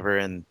or whatever,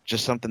 and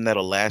just something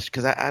that'll last.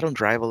 Because I don't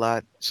drive a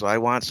lot, so I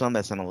want something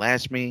that's gonna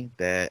last me.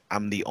 That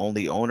I'm the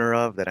only owner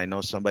of. That I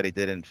know somebody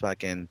didn't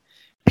fucking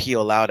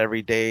peel out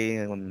every day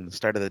on the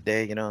start of the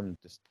day, and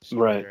just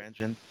destroy Right. their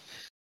engine.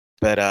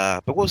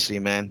 But we'll see,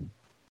 man.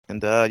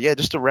 And yeah,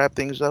 just to wrap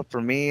things up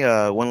for me,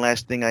 one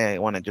last thing I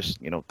want to just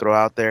throw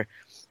out there.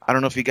 I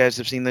don't know if you guys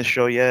have seen this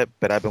show yet,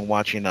 but I've been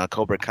watching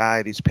Cobra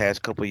Kai these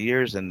past couple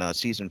years, and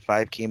season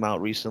 5 came out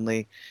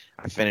recently.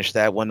 I finished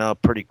that one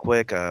up pretty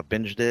quick,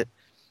 binged it,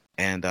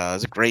 and it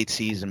was a great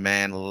season,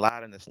 man. A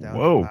lot of nostalgia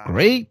Whoa, pops.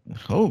 great!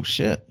 Oh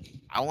shit!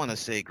 I want to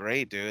say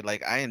great, dude.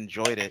 Like I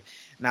enjoyed it.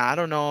 Now I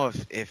don't know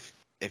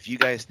if you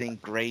guys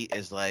think great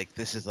is like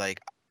this is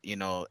like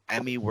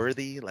Emmy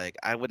worthy. Like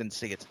I wouldn't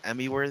say it's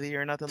Emmy worthy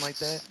or nothing like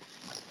that,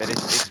 but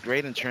it's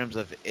great in terms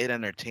of it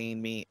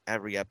entertained me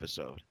every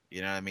episode. You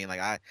know what I mean?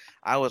 Like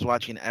I was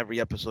watching every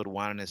episode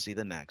wanting to see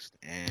the next,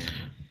 and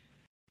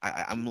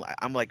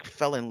I'm like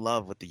fell in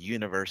love with the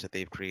universe that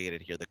they've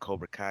created here, the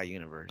Cobra Kai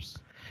universe.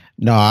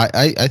 No,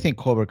 I think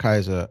Cobra Kai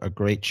is a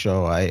great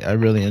show. I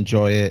really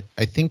enjoy it.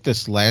 I think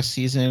this last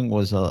season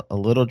was a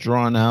little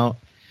drawn out,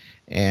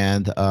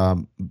 and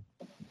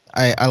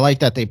I like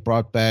that they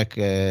brought back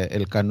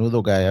El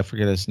Canudo guy. I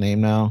forget his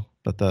name now,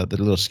 but the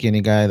little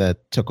skinny guy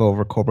that took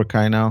over Cobra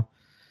Kai now.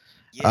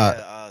 Uh,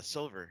 Yeah,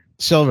 Silver.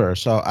 Silver.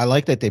 So I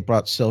like that they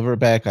brought Silver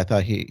back. I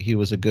thought he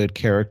was a good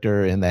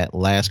character in that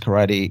last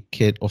Karate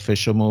Kid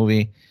official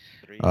movie.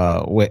 3.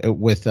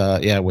 With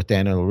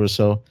Daniel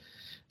Russo.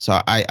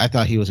 So I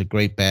thought he was a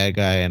great bad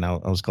guy, and I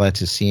was glad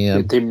to see Did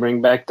him. they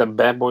bring back the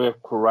bad boy of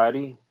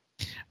karate?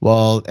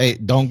 Well, hey,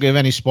 don't give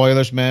any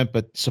spoilers, man.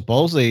 But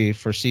supposedly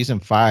for season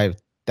 5,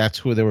 that's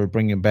who they were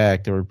bringing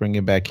back. They were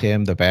bringing back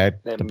him, the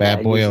bad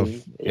boy of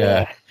magazine.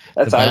 Yeah.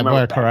 That's the how I bad boy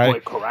remember of Bad karate. Boy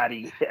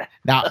Karate.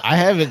 Now I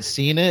haven't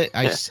seen it.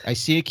 I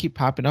see it keep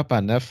popping up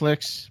on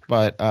Netflix,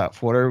 but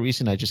for whatever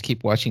reason, I just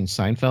keep watching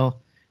Seinfeld,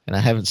 and I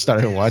haven't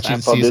started watching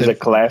Seinfeld is season. a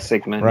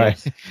classic, man.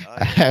 Right, Yes. Oh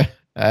yeah.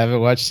 I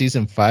haven't watched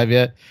season 5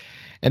 yet.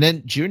 And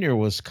then Junior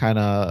was kind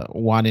of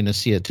wanting to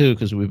see it too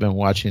because we've been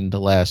watching the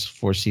last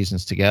 4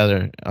 seasons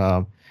together.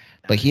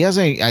 But he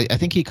hasn't. I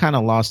think he kind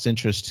of lost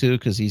interest too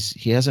because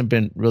he hasn't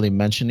been really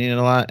mentioning it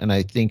a lot. And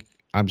I think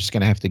I'm just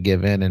gonna have to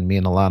give in, and me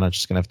and Alana are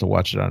just gonna have to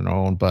watch it on our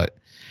own. But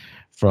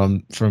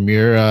from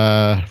your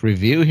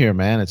review here,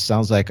 man, it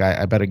sounds like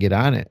I better get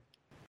on it.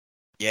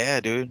 Yeah,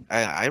 dude.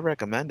 I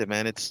recommend it,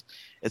 man. It's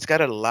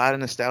got a lot of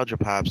nostalgia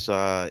pops.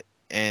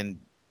 And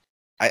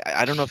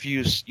I don't know if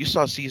you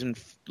saw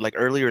like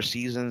earlier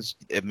seasons.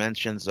 It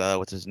mentions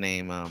what's his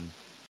name,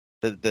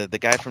 the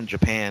guy from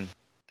Japan.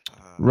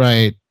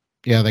 Right.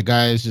 Yeah, the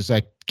guy is just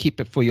like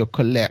keep it for your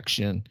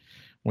collection.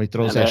 When he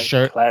throws And that that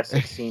shirt.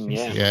 classic scene,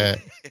 yeah.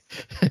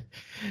 Yeah.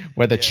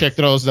 Where the chick Yes.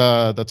 throws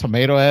the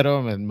tomato at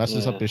him and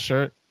messes up Yeah. his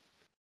shirt.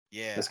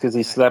 Yeah. It's because he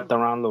Man, slept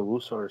around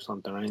LaRusso or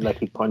something, right? Like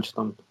he punched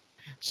him.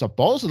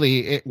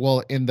 Supposedly,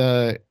 in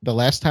the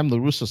last time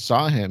LaRusso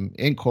saw him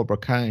in Cobra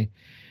Kai,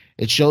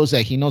 it shows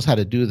that he knows how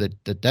to do the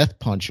death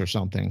punch or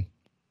something,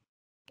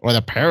 or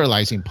the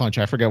paralyzing punch.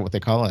 I forget what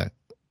they call it.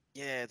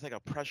 yeah, it's like a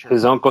pressure.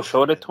 His punch uncle or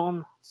showed it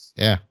something.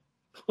 to him.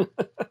 Yeah.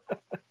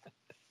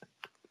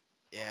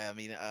 Yeah, I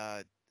mean,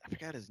 I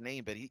forgot his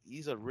name, but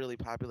he's a really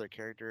popular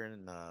character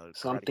in Karate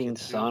Something Kid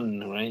 2.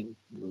 Son, right?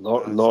 It's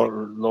like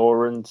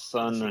Lawrence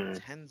I want Son to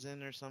say or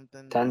Tenzin or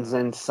something.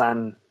 Tenzin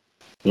Son.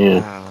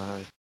 Yeah.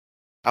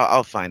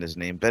 I'll find his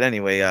name. But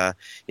anyway, yeah,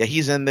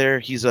 he's in there.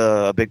 He's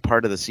a big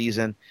part of the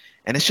season,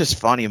 and it's just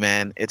funny,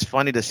 man. It's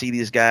funny to see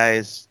these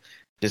guys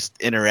just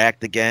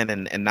interact again,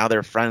 and now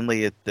they're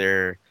friendly.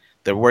 They're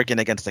working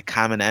against a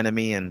common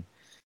enemy, and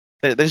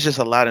there's just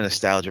a lot of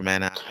nostalgia,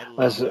 man. I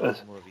love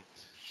those movies.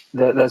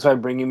 That's why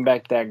bringing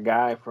back that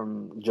guy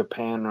from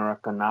Japan or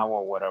Okinawa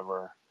or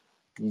whatever.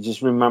 You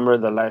just remember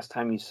the last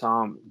time you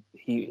saw him,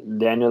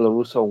 Daniel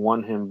LaRusso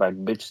won him by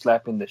bitch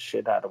slapping the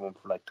shit out of him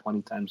for like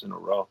 20 times in a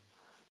row,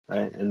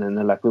 right? And then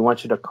they're like, "We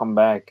want you to come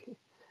back."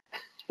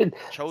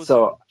 Chosen's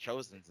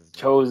his name.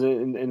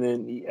 Chosen, and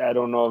then I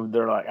don't know if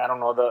they're like, I don't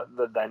know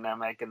the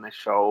dynamic in the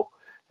show,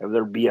 if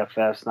they're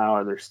BFFs now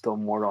or they're still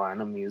mortal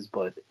enemies,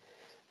 but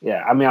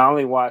yeah, I mean, I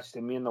only watched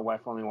it. Me and the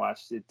wife only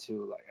watched it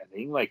too. Like I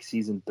think like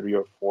season 3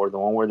 or 4, the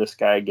one where this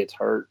guy gets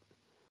hurt,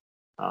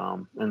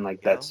 and like Miguel?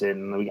 that's it.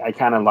 And I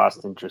kind of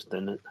lost interest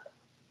in it.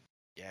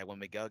 Yeah, when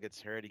Miguel gets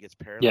hurt, he gets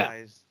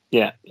paralyzed.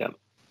 Yeah.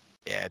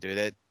 Yeah,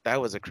 dude,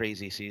 that was a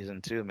crazy season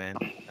too, man.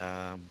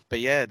 But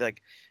yeah,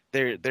 like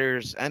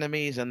there's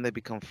enemies and they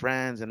become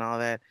friends and all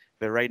that.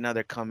 But right now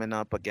they're coming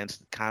up against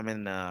the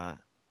common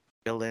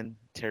villain,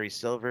 Terry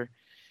Silver.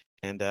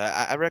 And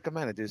I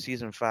recommend it, dude.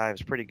 Season 5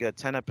 is pretty good.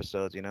 10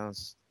 episodes,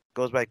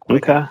 goes by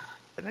quick. Okay.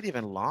 They're not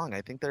even long.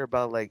 I think they're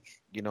about like,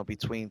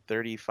 between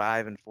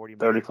 35 and 40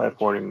 minutes. 35, each.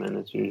 40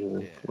 minutes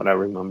usually, Yeah. what I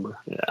remember.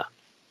 Yeah.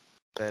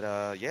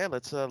 But yeah,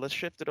 let's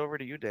shift it over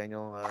to you,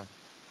 Daniel.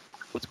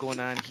 What's going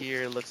on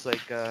here? Looks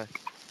like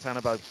talking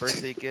about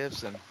birthday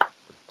gifts and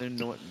the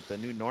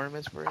new norm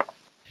is for it.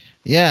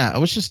 Yeah, I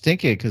was just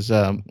thinking because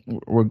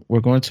we're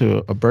going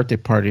to a birthday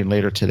party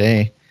later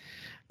today,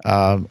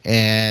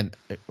 and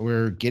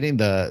we're getting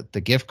the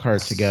gift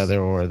card together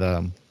or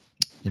the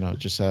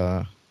just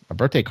a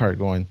birthday card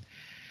going.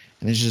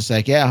 And it's just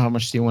like, yeah, how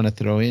much do you want to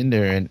throw in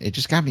there? And it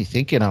just got me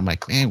thinking. I'm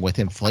like, man, with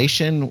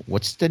inflation,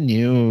 what's the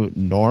new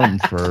norm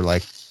for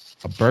like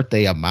a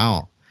birthday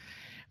amount?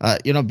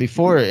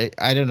 Before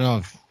I don't know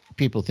if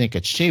people think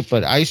it's cheap,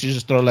 but I used to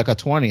just throw like a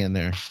 20 in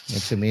there,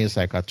 and to me, it's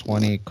like a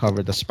 20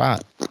 covered the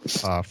spot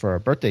for a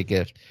birthday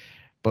gift.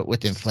 But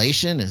with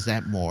inflation, is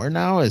that more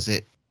now? Is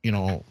it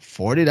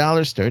 $40,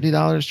 $30,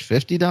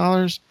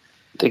 $50?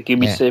 I think you'd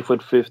be Man, safe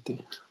with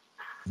 50.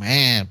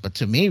 man, but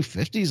to me,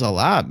 50 is a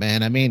lot,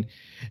 man. I mean,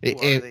 Who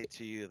are it they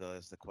to you, though?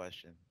 Is the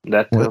question.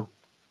 That what too.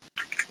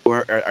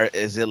 Or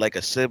is it like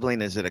a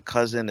sibling? Is it a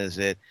cousin? Is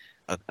it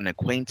an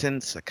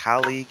acquaintance, a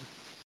colleague?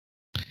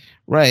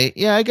 right?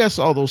 Yeah, I guess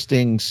all those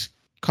things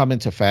come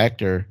into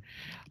factor.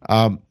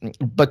 Um,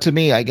 but to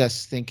me, I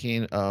guess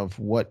thinking of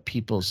what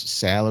people's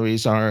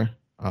salaries are,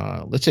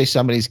 let's say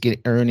somebody's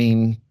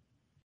earning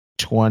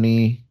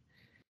 20,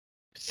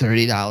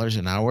 $30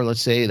 an hour.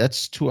 Let's say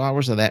that's 2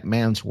 hours of that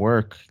man's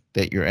work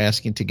that you're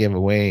asking to give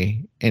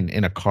away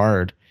in a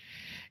card.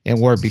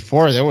 And where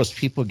before there was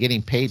people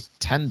getting paid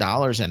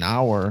 $10 an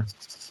hour,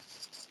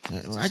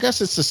 I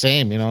guess it's the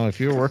same. If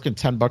you're working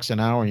 $10 an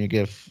hour and you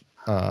give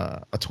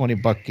a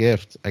 $20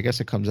 gift, I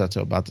guess it comes out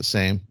to about the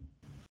same.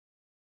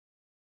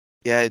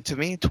 Yeah, to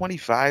me,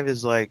 25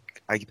 is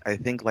like I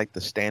think like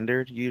the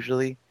standard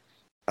usually.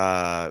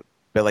 Uh,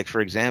 but like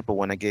for example,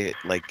 when I get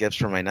like gifts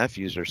for my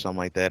nephews or something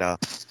like that, I'll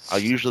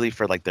usually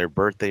for like their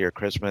birthday or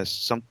Christmas,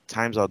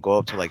 sometimes I'll go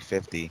up to like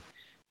 50,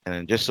 and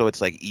then just so it's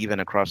like even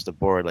across the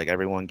board, like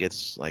everyone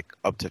gets like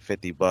up to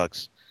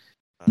 $50.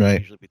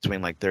 Right. Usually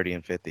between like 30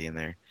 and 50 in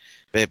there.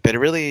 But it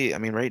really, I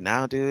mean, right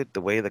now, dude,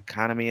 the way the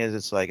economy is,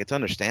 it's like it's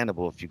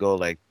understandable if you go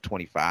like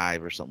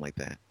 25 or something like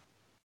that.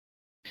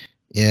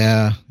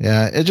 Yeah,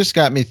 yeah. It just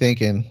got me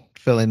thinking,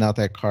 filling out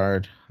that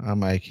card.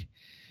 I'm like,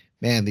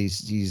 man,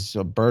 these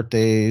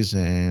birthdays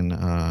and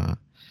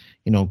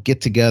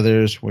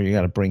get-togethers where you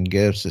got to bring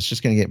gifts. It's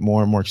just gonna get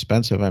more and more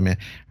expensive. I mean,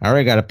 I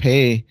already got to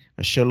pay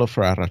a shitload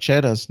for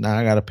arracheras. Now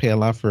I got to pay a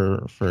lot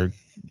for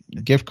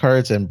gift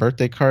cards and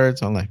birthday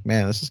cards. I'm like,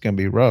 man, this is gonna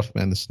be rough,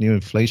 man. This new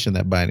inflation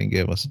that Biden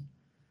gave us.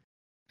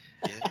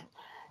 Yeah.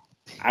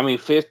 I mean,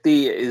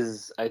 50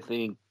 is, I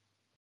think,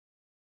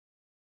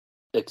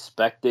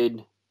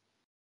 expected.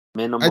 I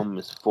Minimum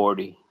is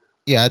 40.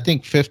 Yeah, I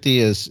think 50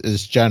 is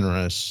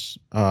generous,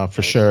 for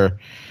Right. sure.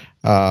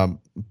 Um,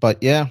 but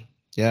yeah,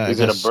 yeah, I Is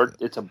it a guess birth?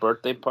 It's a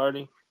birthday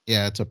party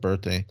yeah, it's a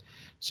birthday.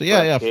 So for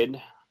yeah, a yeah,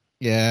 kid.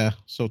 yeah.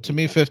 So to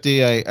me, Okay.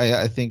 50,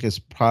 I think is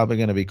probably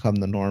going to become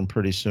the norm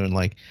pretty soon.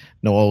 Like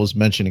Noel was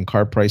mentioning,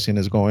 car pricing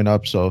is going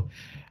up, so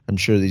I'm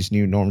sure these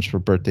new norms for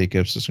birthday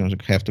gifts is going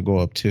to have to go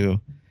up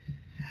too.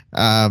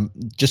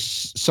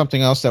 Just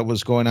something else that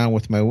was going on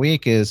with my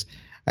week is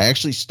I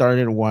actually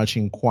started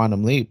watching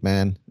Quantum Leap,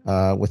 man.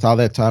 With all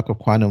that talk of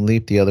Quantum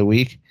Leap the other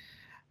week,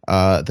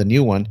 the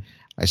new one,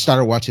 I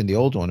started watching the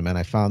old one, man.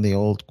 I found the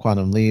old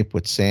Quantum Leap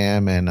with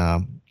Sam and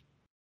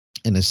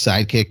his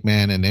sidekick,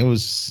 man, and it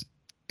was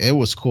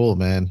cool,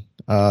 man.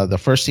 The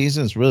first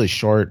season is really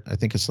short. I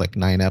think it's like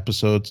 9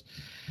 episodes,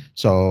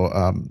 so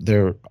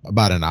they're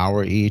about an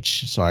hour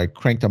each. So I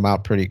cranked them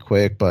out pretty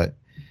quick, but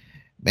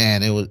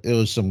man, it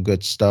was some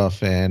good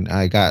stuff, and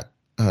I got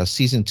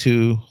season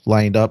 2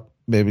 lined up.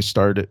 Maybe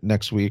start it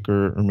next week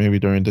or maybe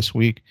during this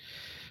week.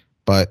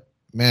 But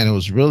man, it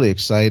was really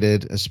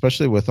excited,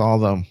 especially with all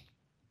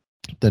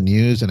the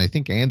news. And I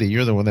think Andy,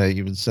 you're the one that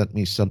even sent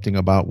me something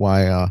about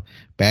why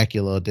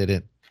Bakula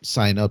didn't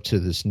sign up to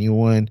this new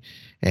one.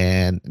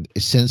 And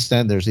since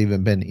then, there's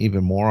even been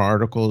even more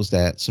articles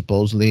that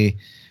supposedly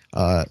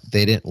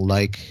they didn't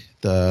like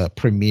the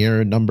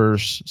premiere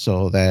numbers,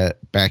 so that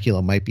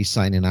Bakula might be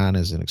signing on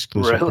as an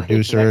exclusive Really?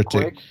 producer That to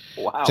quick?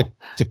 to Wow.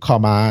 to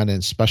come on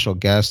and special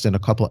guest in a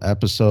couple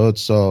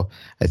episodes. So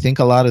I think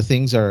a lot of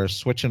things are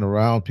switching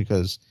around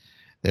because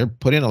they're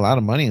putting a lot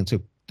of money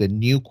into the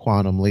new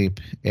Quantum Leap,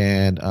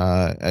 and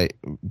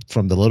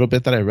from the little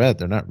bit that I read,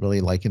 they're not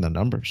really liking the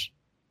numbers.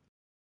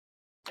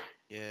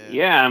 Yeah.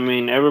 Yeah, I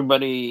mean,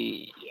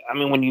 everybody. I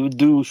mean, when you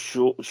do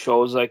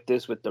shows like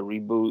this with the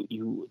reboot,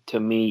 to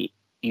me,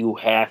 you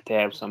have to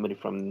have somebody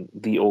from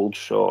the old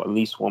show, at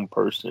least one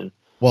person.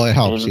 Well, it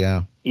helps, And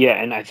yeah.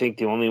 yeah, and I think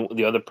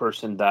the other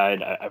person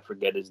died. I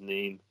forget his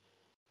name.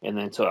 And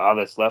then so all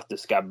that's left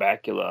is Scott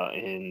Bakula,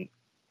 and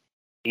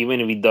even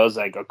if he does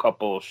like a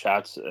couple of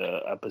shots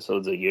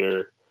episodes a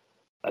year,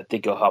 I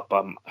think it'll help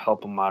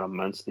him out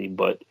immensely.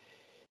 But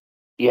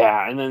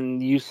yeah, and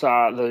then you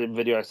saw the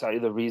video. I saw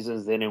the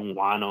reasons they didn't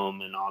want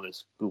him and all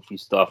this goofy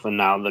stuff, and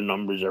now the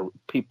numbers are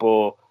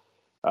people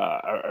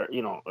are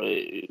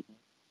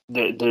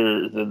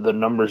the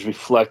numbers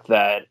reflect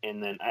that.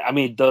 And then I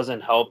mean it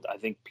doesn't help. I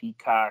think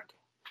Peacock.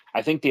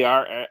 I think they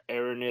are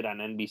airing it on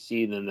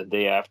NBC. Then the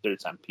day after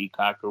it's on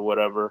Peacock or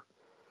whatever.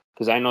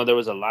 Because I know there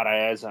was a lot of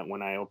ads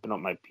when I opened up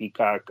my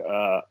Peacock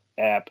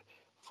app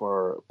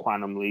for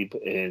Quantum Leap,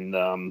 and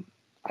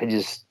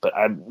but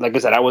I, like I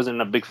said, I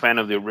wasn't a big fan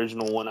of the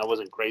original one. I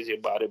wasn't crazy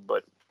about it,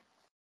 but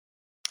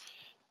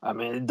I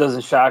mean, it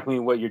doesn't shock me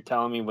what you're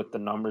telling me with the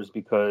numbers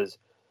because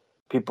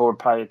people were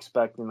probably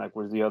expecting like,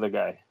 where's the other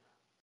guy?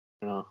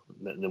 You know,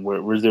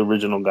 where's the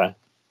original guy?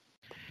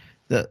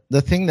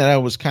 The thing that I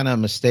was kind of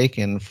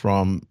mistaken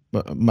from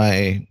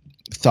my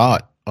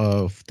thought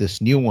of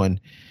this new one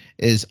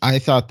is I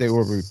thought they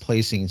were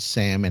replacing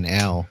Sam and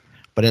Al,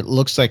 but it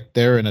looks like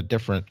they're in a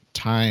different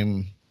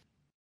time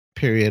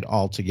period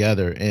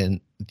altogether.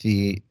 And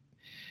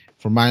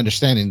from my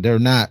understanding, they're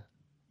not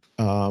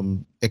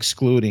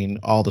excluding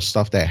all the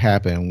stuff that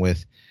happened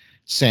with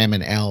Sam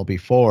and Al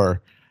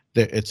before.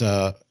 It's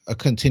a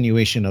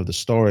continuation of the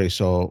story.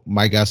 So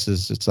my guess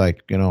is it's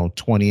like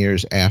 20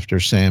 years after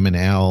Sam and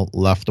Al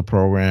left the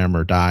program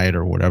or died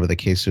or whatever the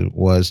case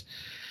was.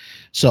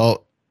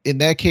 So in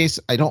that case,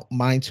 I don't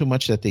mind too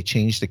much that they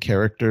changed the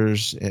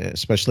characters,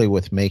 especially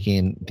with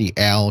making the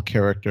Al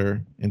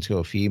character into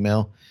a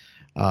female.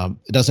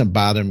 It doesn't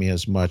bother me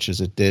as much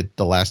as it did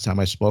the last time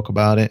I spoke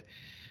about it.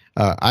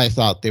 I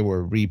thought they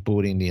were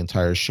rebooting the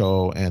entire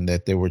show and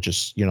that they were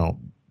just,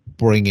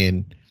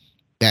 bringing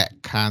that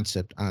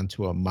concept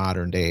onto a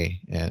modern day.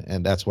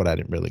 And that's what I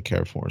didn't really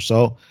care for.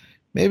 So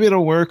maybe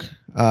it'll work.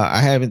 I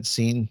haven't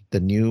seen the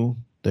new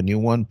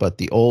one, but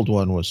the old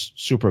one was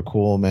super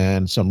cool,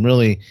 man. Some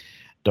really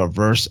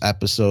diverse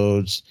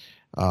episodes.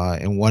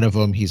 In one of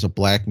them, he's a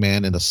black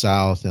man in the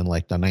South in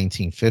like the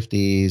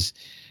 1950s.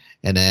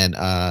 And then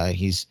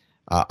he's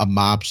a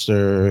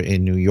mobster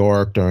in New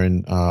York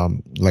during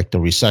like the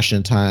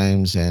recession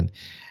times, and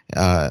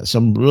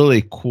some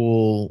really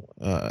cool,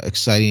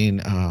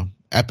 exciting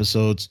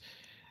episodes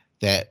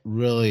that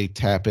really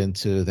tap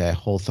into that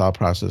whole thought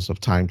process of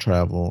time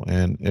travel.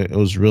 And it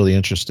was really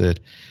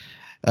interested.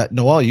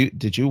 Noel,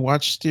 did you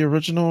watch the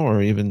original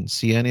or even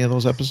see any of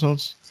those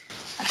episodes?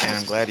 And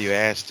I'm glad you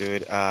asked,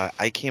 dude.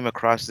 I came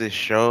across this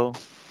show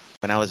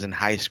when I was in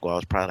high school. I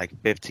was probably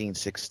like 15,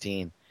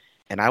 16.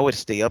 And I would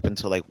stay up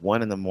until like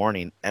 1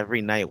 a.m.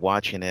 every night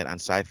watching it on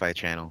Sci-Fi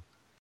Channel.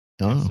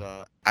 Oh.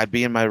 So I'd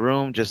be in my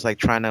room just like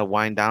trying to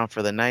wind down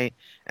for the night.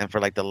 And for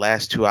like the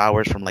last 2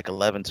 hours from like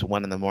 11 to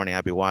 1 a.m,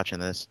 I'd be watching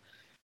this.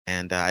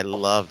 And I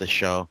love the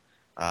show.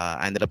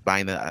 I ended up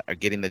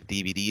getting the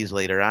DVDs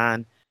later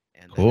on.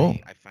 And cool.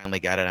 I finally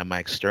got it on my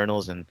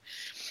externals. And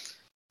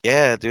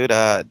yeah, dude,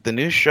 the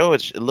new show,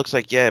 it looks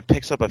like, it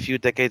picks up a few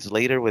decades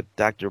later with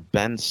Dr.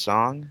 Ben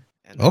Song.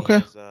 And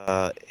okay.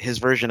 His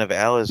version of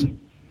Al is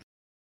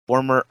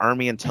former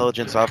Army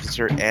intelligence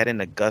officer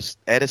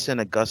Edison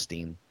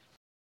Augustine.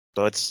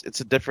 So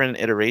it's a different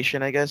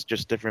iteration, I guess,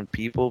 just different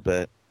people.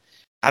 But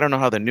I don't know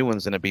how the new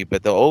one's gonna be.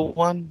 But the old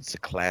one, it's a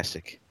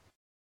classic.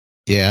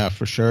 Yeah,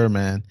 for sure,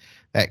 man.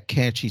 That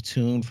catchy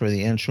tune for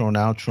the intro and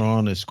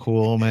outro is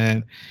cool,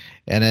 man.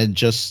 And then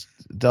just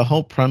the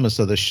whole premise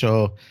of the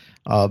show.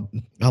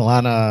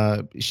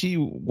 Alana, she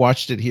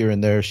watched it here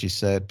and there, she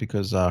said,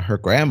 because her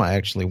grandma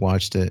actually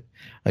watched it,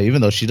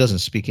 even though she doesn't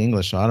speak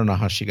English. So I don't know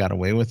how she got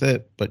away with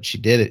it, but she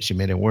did it. She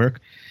made it work.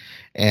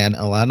 And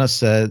Alana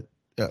said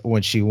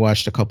when she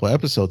watched a couple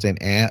episodes, and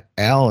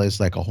Al is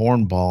like a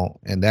hornball,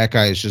 and that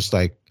guy is just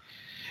like,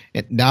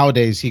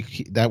 nowadays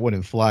he that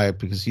wouldn't fly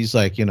because he's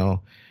like,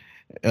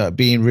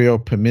 being real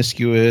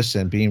promiscuous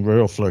and being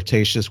real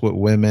flirtatious with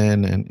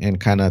women and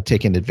kind of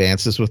taking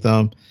advances with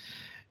them.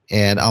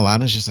 And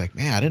Alana's just like,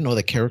 man, I didn't know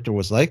the character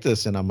was like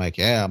this. And I'm like,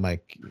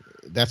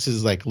 that's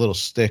his like little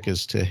stick,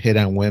 is to hit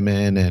on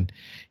women. And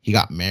he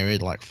got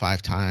married like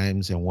 5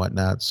 times and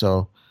whatnot.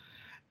 So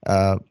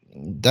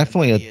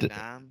definitely the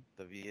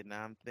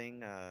Vietnam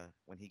thing,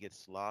 when he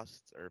gets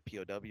lost or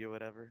POW or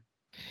whatever.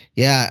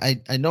 Yeah,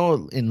 I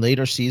know in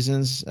later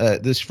seasons,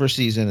 this first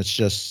season, it's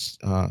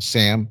just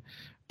Sam.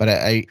 But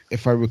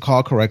if I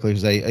recall correctly,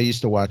 because I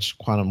used to watch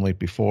Quantum Leap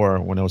before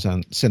when it was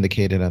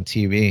syndicated on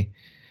TV.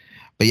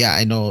 But yeah,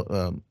 I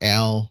know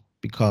Al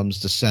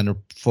becomes the center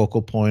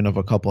focal point of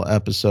a couple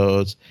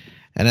episodes.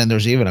 And then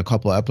there's even a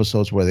couple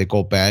episodes where they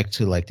go back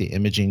to like the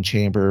imaging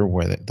chamber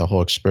where the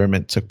whole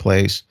experiment took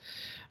place.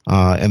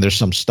 And there's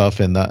some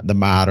stuff in the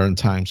modern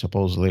time,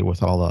 supposedly,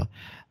 with all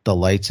the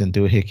lights and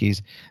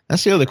doohickeys.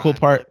 That's the other cool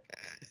part.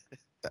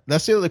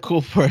 That's the other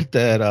cool part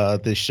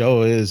that this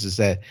show is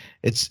that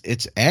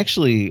it's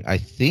actually, I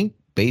think,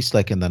 based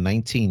like in the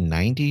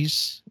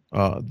 1990s,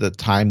 the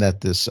time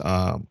that this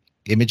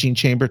imaging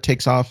chamber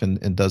takes off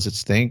and does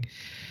its thing.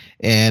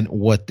 And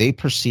what they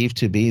perceive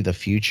to be the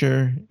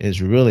future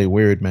is really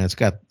weird, man. It's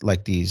got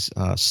like these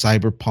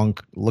cyberpunk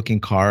looking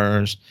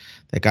cars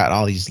that got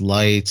all these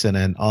lights, and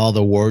then all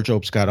the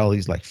wardrobes got all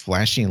these like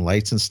flashing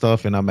lights and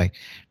stuff. And I'm like,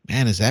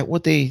 man, is that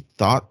what they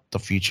thought the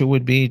future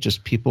would be?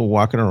 Just people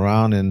walking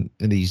around in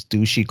these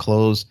douchey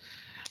clothes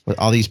with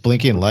all these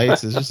blinking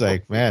lights. It's just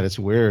like, man, it's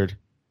weird.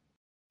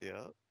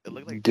 Yeah, it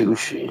looked like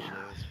douchey. It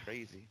was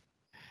crazy.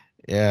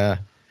 Yeah.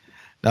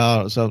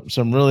 No, so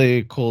some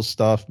really cool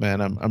stuff,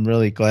 man. I'm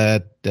really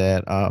glad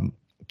that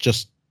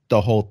just the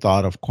whole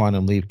thought of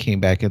Quantum Leap came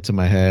back into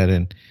my head,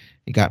 and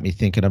it got me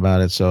thinking about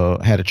it. So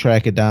I had to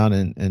track it down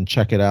and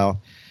check it out.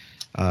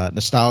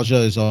 Nostalgia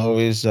is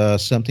always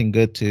something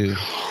good to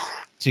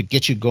to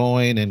get you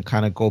going and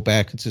kind of go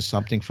back into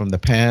something from the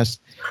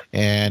past.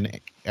 And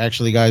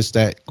actually, guys,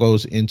 that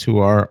goes into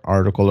our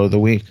article of the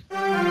week.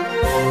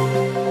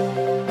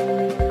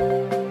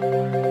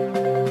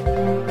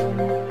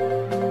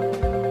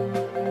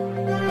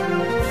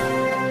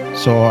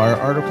 So our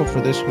article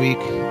for this week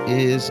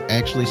is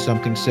actually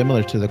something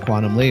similar to the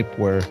Quantum Leap,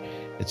 where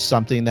it's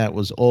something that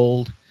was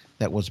old,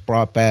 that was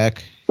brought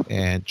back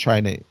and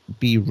trying to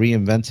be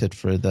reinvented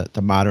for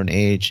the modern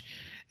age.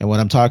 And what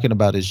I'm talking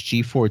about is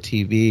G4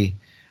 TV.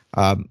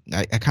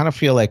 I kind of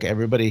feel like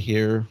everybody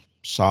here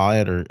saw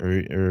it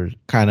or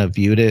kind of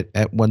viewed it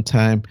at one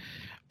time.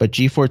 But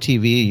G4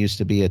 TV used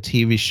to be a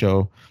TV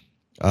show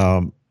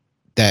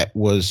that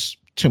was,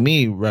 to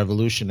me,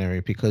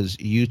 revolutionary because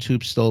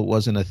YouTube still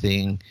wasn't a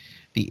thing.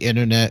 The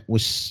internet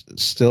was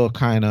still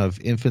kind of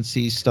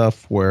infancy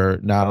stuff where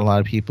not a lot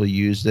of people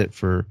used it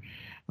for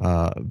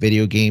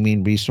video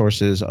gaming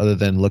resources other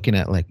than looking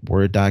at like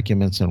Word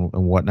documents and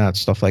whatnot,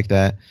 stuff like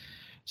that.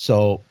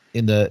 So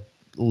in the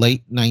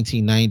late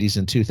 1990s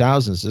and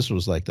 2000s, this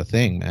was like the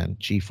thing, man.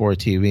 G4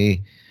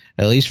 TV,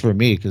 at least for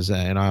me, because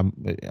and I'm,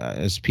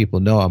 as people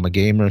know, I'm a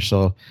gamer,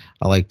 so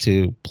I like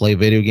to play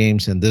video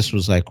games, and this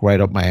was like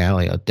right up my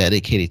alley, a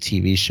dedicated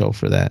TV show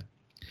for that.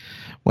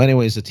 Well,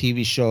 anyways, the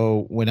TV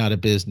show went out of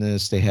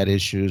business. They had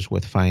issues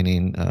with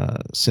finding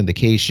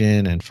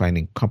syndication and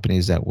finding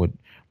companies that would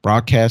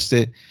broadcast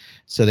it,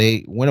 so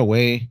they went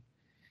away.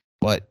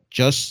 But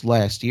just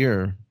last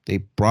year, they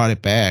brought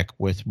it back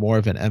with more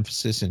of an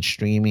emphasis in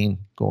streaming,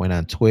 going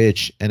on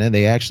Twitch, and then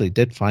they actually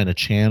did find a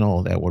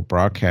channel that would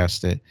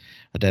broadcast it,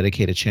 a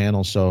dedicated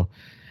channel. So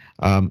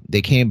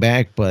they came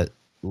back, but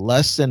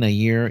less than a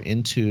year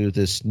into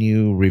this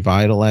new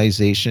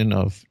revitalization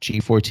of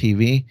G4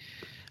 TV,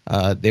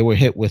 they were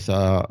hit with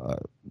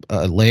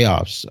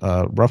layoffs.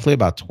 Roughly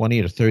about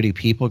 20 to 30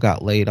 people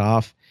got laid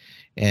off.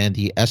 And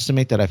the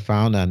estimate that I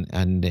found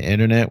on the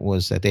internet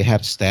was that they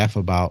had staff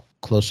about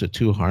close to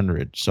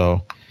 200.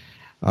 So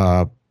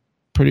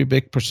pretty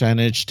big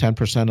percentage,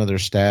 10% of their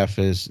staff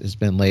has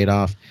been laid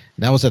off.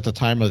 And that was at the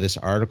time of this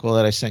article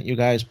that I sent you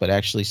guys. But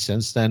actually,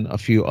 since then, a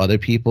few other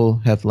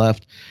people have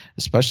left,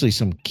 especially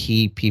some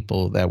key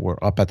people that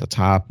were up at the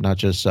top, not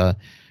just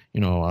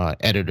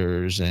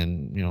editors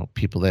and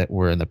people that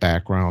were in the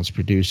backgrounds,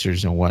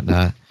 producers and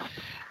whatnot.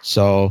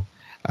 So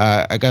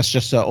I guess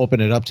just to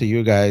open it up to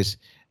you guys,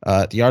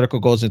 the article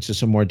goes into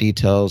some more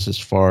details as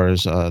far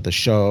as the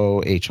show,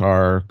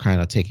 HR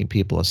kind of taking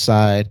people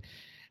aside,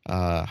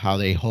 how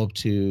they hope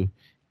to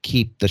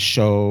keep the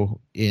show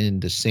in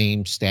the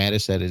same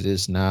status that it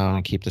is now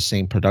and keep the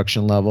same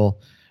production level.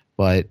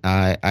 But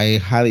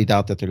I highly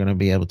doubt that they're going to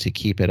be able to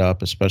keep it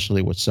up,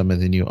 especially with some of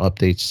the new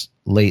updates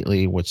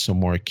lately with some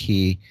more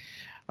key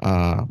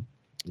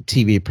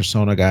TV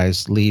persona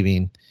guys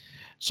leaving.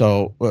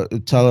 So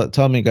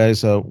tell me,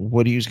 guys,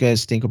 what do you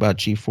guys think about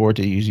G4?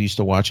 Did you used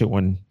to watch it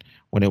when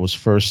it was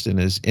first in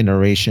its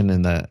iteration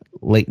in the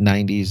late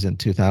 90s and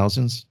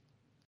 2000s?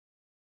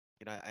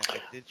 I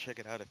did check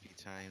it out a few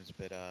times,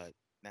 but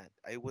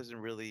I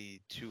wasn't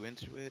really too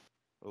into it.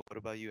 What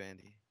about you,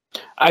 Andy?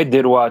 I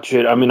did watch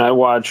it. I mean, I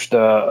watched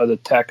the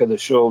tech of the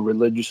show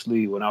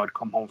religiously when I would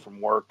come home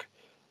from work.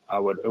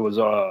 It was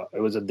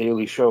a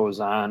daily show. It was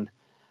on.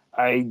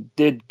 I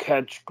did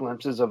catch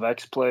glimpses of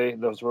X Play.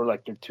 Those were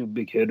like their two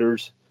big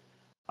hitters.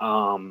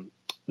 And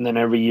then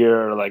every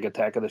year, like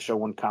Attack of the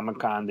Show and Comic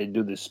Con, they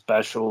do the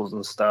specials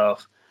and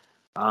stuff.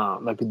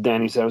 Like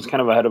Danny said, it was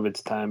kind of ahead of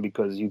its time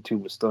because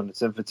YouTube was still in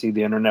its infancy.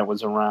 The internet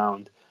was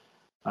around,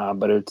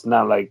 but it's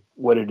not like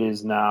what it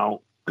is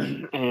now.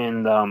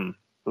 And it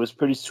was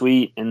pretty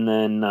sweet. And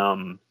then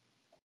I'm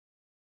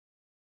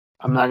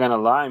not gonna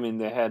lie. I mean,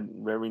 they had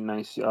very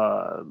nice,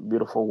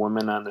 beautiful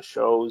women on the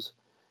shows.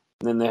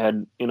 And then they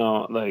had,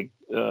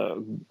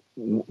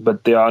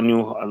 but they all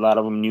knew. A lot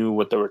of them knew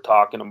what they were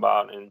talking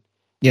about, and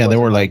yeah, they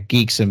were like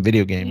geeks and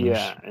video gamers.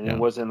 Yeah, and it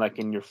wasn't like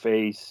in your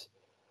face,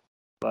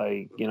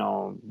 like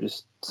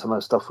just some of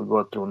the stuff we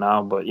go through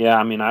now. But yeah,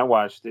 I mean, I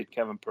watched it.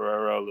 Kevin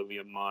Pereira,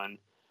 Olivia Munn,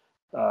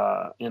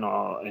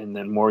 and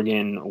then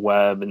Morgan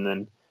Webb, and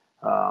then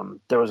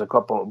there was a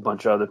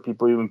bunch of other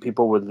people. Even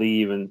people would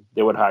leave, and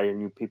they would hire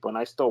new people, and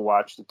I still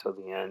watched it till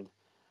the end.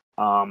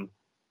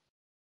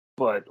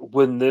 But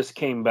when this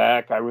came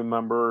back, I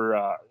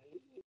remember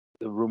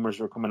the rumors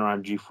were coming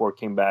around. G4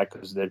 came back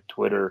because their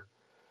Twitter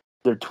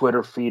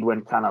feed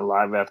went kind of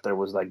live after it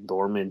was like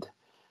dormant.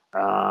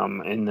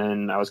 And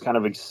then I was kind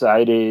of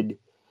excited.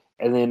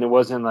 And then it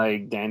wasn't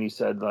like Danny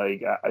said,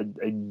 like, I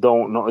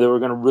don't know. They were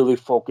going to really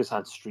focus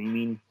on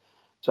streaming.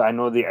 So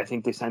I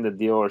think they signed a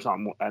deal or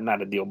something.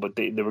 Not a deal, but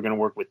they were going to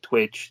work with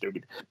Twitch. They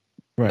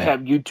would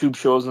have YouTube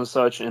shows and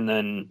such. And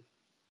then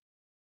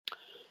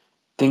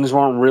things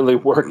weren't really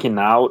working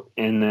out.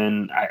 And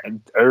then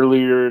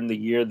earlier in the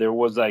year, there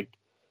was like,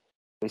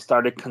 they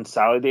started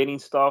consolidating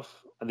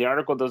stuff. The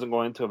article doesn't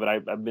go into it, but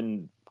I've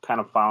been kind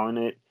of following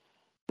it.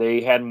 They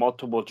had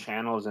multiple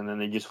channels, and then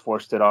they just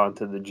forced it all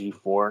into the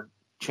G4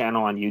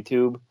 channel on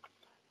YouTube.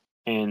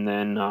 And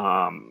then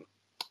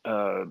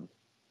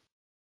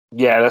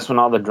Yeah, that's when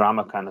all the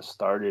drama kind of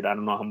started. I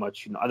don't know how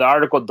much you know. The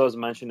article does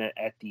mention it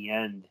at the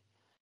end,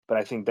 but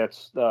I think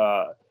that's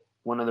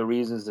one of the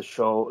reasons the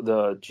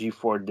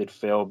G4 did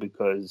fail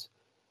because,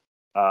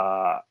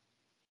 uh,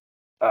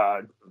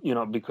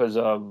 because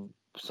of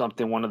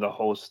something one of the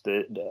hosts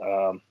did.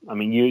 I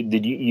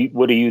mean,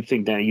 what do you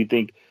think, Dan? You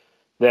think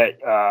that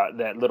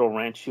that little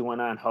rant she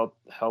went on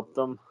helped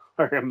them,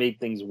 or it made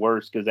things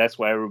worse? Because that's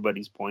why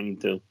everybody's pointing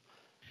to.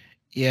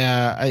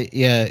 Yeah,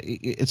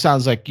 it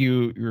sounds like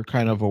you're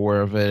kind of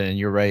aware of it, and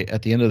you're right.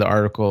 At the end of the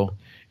article,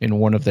 in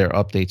one of their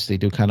updates, they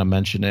do kind of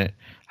mention it,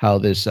 how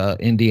this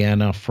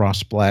Indiana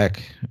Frost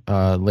Black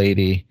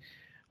lady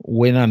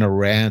went on a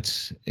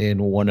rant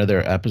in one of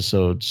their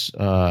episodes.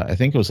 I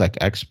think it was like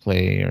X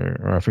Play,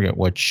 or I forget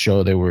what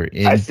show they were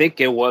I in. think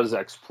it was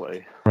X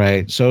Play.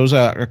 Right. So it was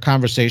a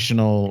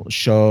conversational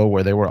show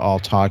where they were all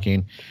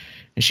talking,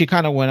 and she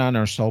kind of went on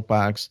her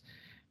soapbox.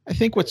 I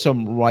think with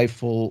some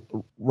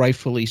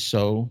rightfully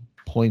so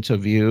points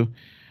of view,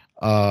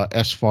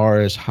 as far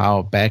as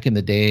how back in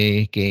the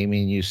day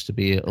gaming used to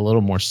be a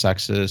little more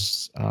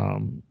sexist.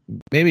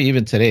 Maybe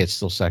even today it's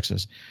still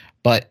sexist,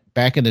 but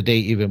back in the day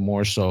even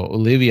more so.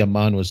 Olivia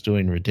Munn was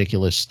doing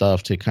ridiculous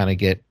stuff to kind of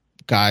get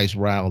guys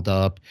riled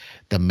up.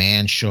 The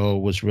Man Show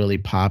was really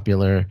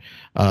popular.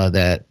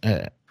 That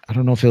I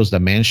don't know if it was the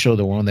Man Show,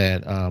 the one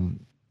that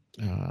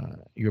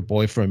your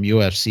boy from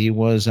UFC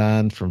was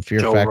on, from Fear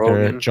Joe Factor,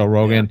 Rogan. Joe Yeah.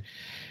 Rogan.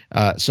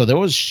 So there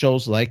was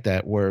shows like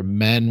that where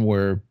men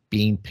were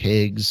being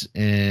pigs,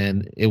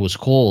 and it was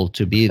cool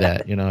to be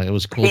that. It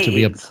was cool to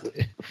be Pigs.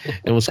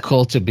 it was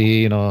cool to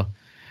be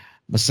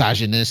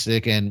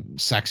misogynistic and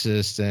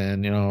sexist,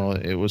 and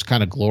it was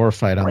kind of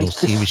glorified on those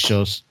TV Racist.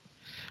 shows.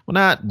 Well,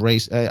 not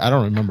race. I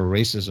don't remember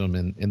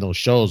racism in those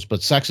shows, but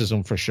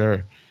sexism for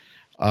sure.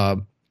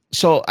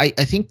 So I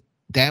think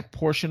that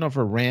portion of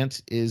her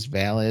rant is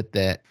valid.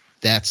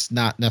 That's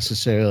not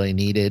necessarily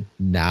needed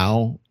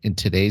now in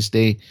today's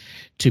day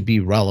to be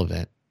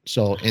relevant.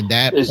 So Is in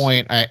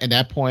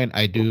that point,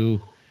 I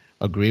do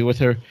agree with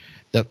her.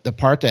 The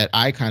part that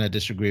I kind of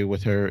disagree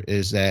with her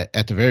is that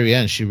at the very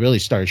end, she really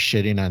starts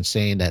shitting on,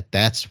 saying that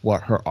that's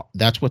what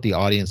the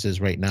audience is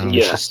right now, and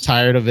she's yes.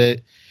 tired of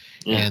it,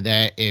 Yeah. and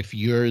that if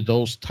you're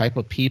those type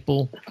of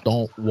people,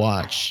 don't Eat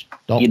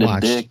a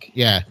watch. dick.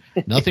 Yeah,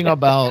 nothing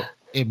about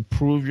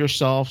improve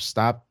yourself,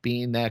 stop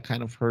being that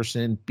kind of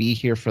person, be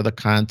here for the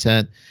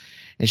content.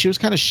 And she was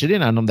kind of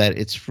shitting on him that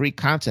it's free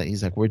content.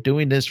 He's like, we're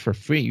doing this for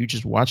free, you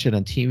just watch it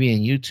on TV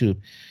and YouTube.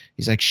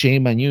 He's like,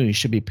 shame on you, you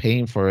should be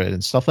paying for it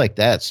and stuff like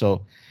that.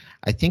 So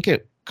I think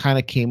it kind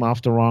of came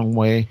off the wrong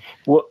way.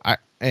 Well, I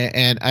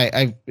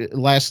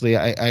lastly,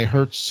 I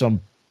heard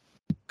some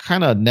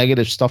kind of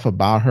negative stuff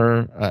about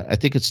her. I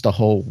think it's the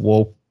whole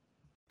woke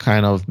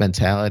kind of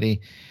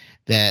mentality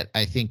that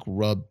I think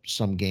rubbed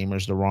some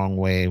gamers the wrong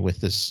way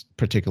with this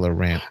particular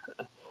rant.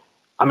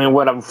 I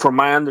mean, from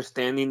my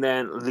understanding,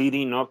 then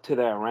leading up to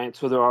that rant,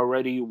 so they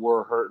already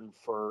were hurting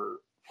for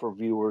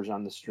viewers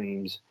on the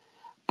streams,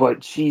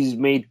 but she's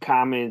made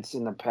comments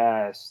in the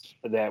past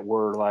that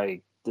were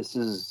like,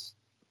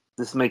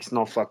 this makes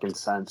no fucking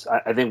sense.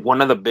 I think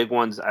one of the big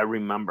ones I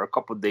remember a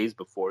couple of days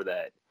before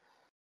that,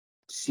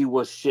 she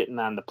was shitting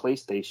on the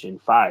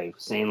PlayStation 5,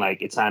 saying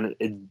like it's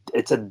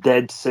a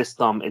dead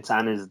system. It's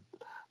on his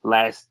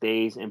last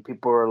days, and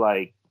people are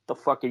like, "The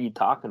fuck are you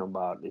talking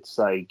about?" It's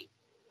like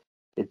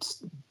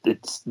it's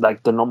it's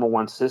like the number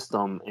one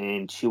system,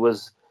 and she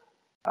was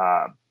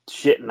uh,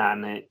 shitting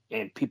on it,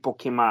 and people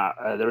came out.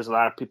 There was a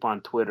lot of people on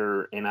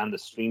Twitter and on the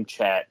stream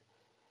chat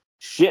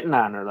shitting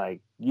on her, like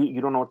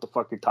you don't know what the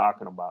fuck you're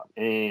talking about.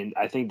 And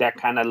I think that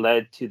kind of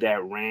led to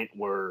that rant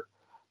where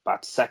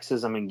about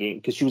sexism in game,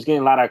 because she was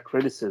getting a lot of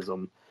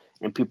criticism,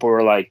 and people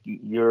were like,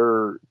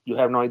 you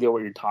have no idea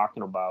what you're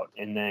talking about.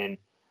 And then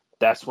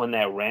that's when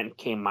that rant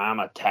came on,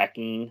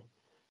 attacking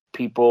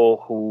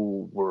people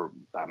who were,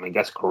 I mean, I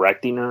guess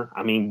correcting her.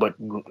 I mean, but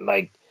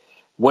like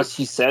what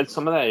she said,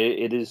 some of that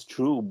it is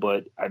true,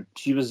 but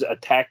she was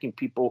attacking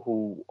people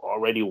who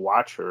already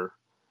watch her,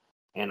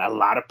 and a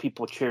lot of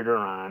people cheered her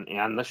on. And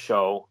on the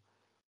show,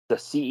 the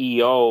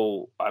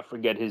CEO, I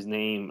forget his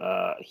name,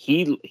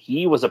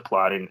 he was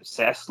applauding.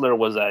 Sassler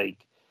was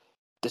like,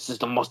 "This is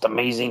the most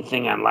amazing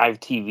thing on live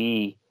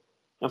TV."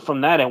 And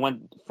from that, it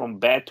went from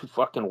bad to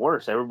fucking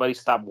worse. Everybody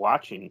stopped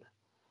watching,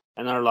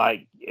 and they're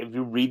like, if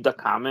you read the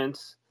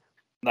comments,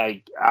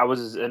 like I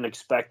wasn't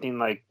expecting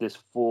like this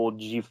full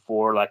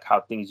G4, like how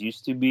things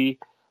used to be,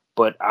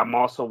 but I'm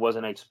also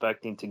wasn't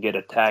expecting to get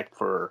attacked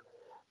for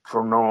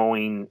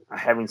knowing,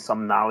 having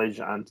some knowledge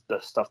on the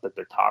stuff that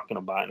they're talking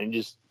about, and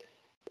just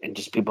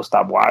people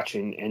stop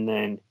watching. And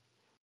then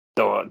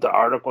the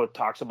article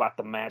talks about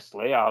the mass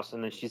layoffs,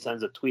 and then she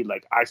sends a tweet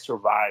like, "I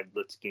survived,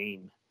 let's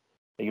game."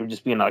 And you're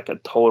just being like a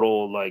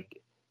total like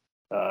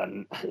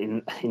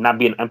not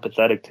being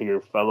empathetic to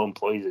your fellow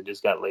employees that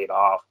just got laid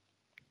off.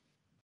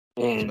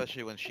 And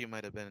Especially when she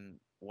might have been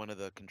one of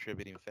the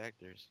contributing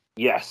factors.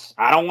 yes,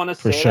 I don't want to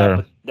For say that, sure.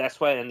 but that's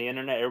why on the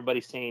internet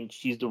everybody's saying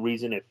she's the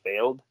reason it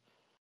failed.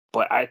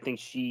 but I think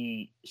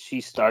she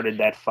started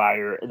that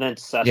fire, and then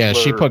Sessler. Yeah,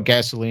 she put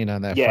gasoline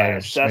on that fire Yeah,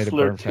 and just made it Sessler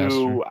burn faster.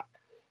 too.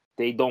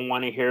 They don't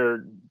want to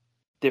hear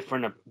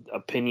different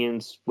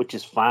opinions, which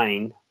is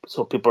fine.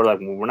 So people are like,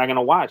 well, we're not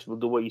gonna watch. We'll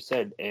do what you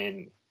said,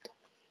 and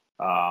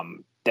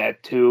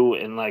that too.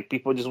 And like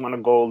people just want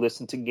to go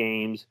listen to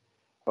games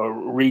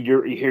or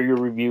hear your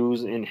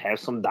reviews and have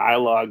some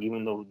dialogue,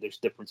 even though there's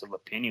difference of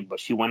opinion. But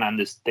she went on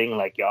this thing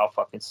like y'all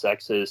fucking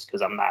sexist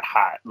because I'm not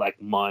hot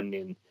like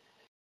Munn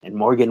and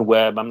Morgan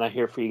Webb. I'm not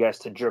here for you guys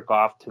to jerk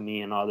off to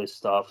me and all this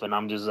stuff. And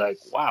I'm just like,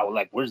 wow,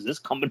 like where's this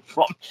coming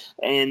from?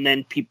 And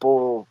then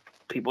people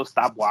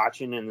stop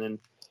watching, and then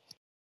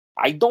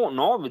I don't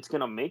know if it's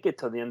gonna make it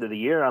till the end of the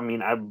year. I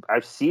mean,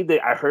 I've seen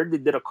that. I heard they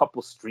did a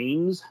couple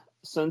streams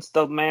since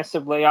the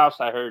massive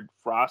layoffs. I heard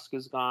Frost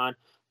is gone.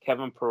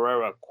 Kevin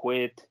Pereira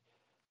quit.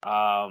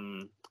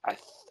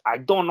 I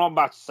don't know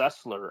about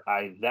Sessler.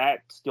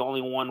 That's the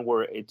only one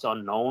where it's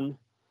unknown.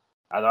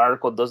 The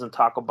article doesn't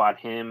talk about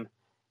him,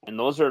 and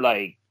those are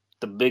like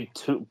the big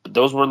two.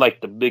 Those were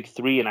like the big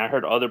three, and I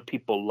heard other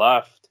people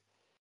left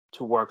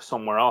to work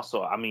somewhere else.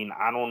 So I mean,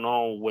 I don't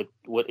know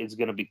what is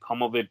going to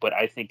become of it, but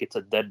I think it's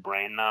a dead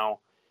brand now.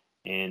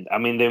 And I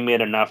mean, they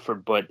made an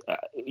effort, but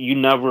you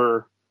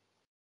never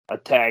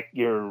attack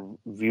your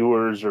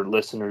viewers or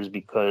listeners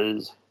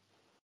because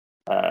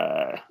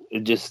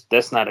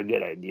that's not a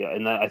good idea.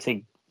 And I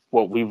think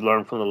what we've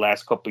learned from the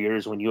last couple of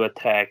years, when you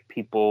attack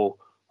people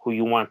who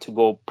you want to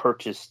go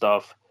purchase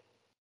stuff,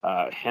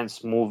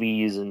 hence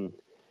movies, and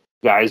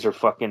guys are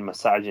fucking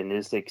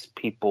misogynistic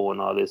people and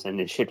all this, and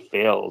the shit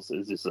fails.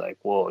 It's just like,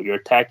 well, you're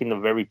attacking the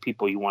very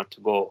people you want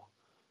to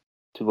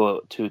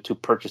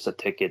purchase a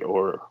ticket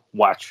or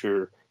watch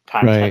your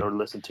content or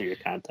listen to your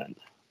content.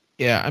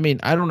 Yeah, I mean,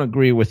 I don't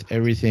agree with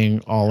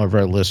everything all of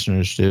our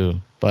listeners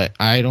do, but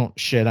I don't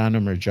shit on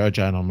them or judge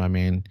on them. I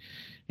mean,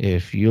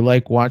 if you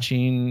like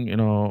watching,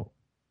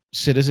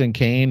 Citizen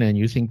Kane and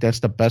you think that's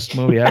the best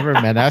movie ever,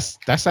 man, that's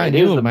on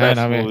you, man.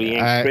 I mean, movie,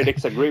 and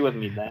critics agree with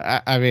me.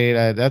 I mean,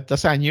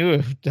 that's on you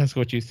if that's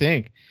what you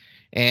think.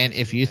 And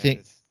if you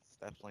think it's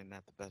definitely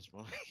not the best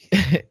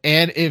movie,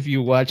 and if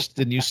you watch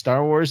the new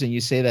Star Wars and you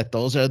say that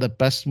those are the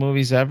best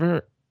movies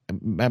ever,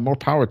 more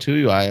power to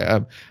you.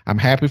 I'm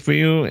happy for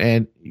you,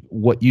 and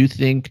what you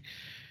think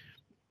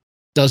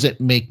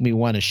doesn't make me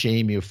want to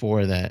shame you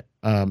for that.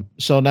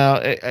 So now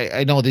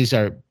I know these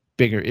are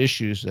bigger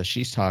issues that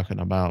she's talking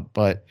about,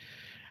 but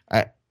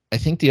I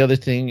think the other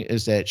thing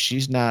is that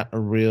she's not a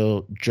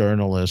real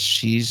journalist.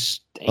 She's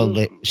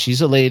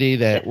a lady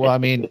that, well, I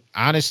mean,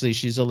 honestly,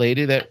 she's a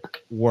lady that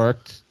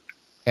worked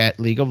at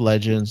League of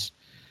Legends,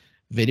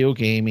 video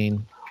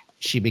gaming.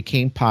 She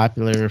became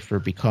popular for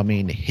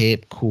becoming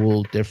hip,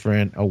 cool,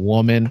 different, a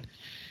woman,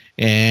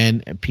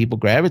 and people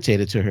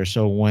gravitated to her.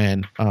 So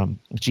when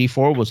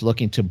G4 was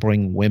looking to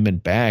bring women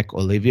back,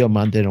 Olivia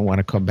Munn didn't want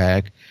to come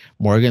back.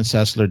 Morgan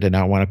Sessler did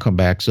not want to come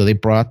back. So they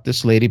brought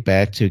this lady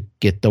back to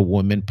get the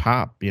woman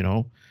pop,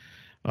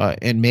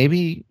 and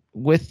maybe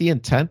with the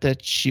intent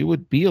that she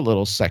would be a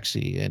little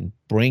sexy and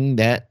bring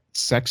that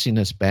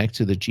sexiness back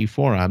to the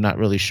G4. I'm not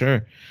really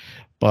sure.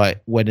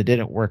 But when it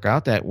didn't work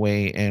out that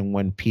way, and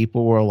when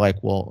people were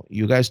like, well,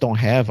 you guys don't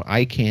have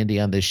eye candy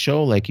on this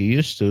show like you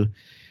used to,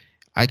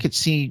 I could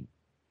see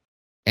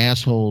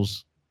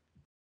assholes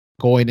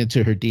going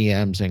into her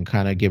DMs and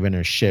kind of giving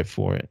her shit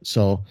for it.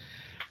 So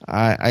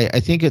I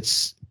think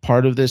it's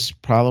part of this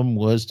problem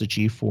was the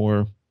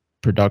G4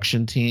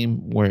 production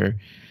team, where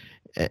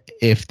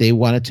if they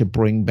wanted to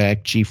bring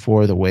back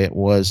G4 the way it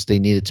was, they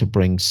needed to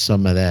bring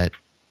some of that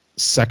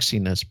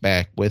sexiness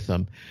back with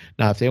them.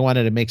 Now, if they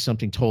wanted to make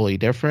something totally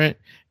different,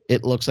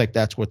 it looks like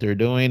that's what they're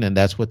doing, and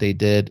that's what they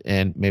did,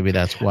 and maybe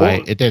that's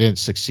why it didn't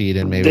succeed,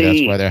 and maybe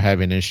that's why they're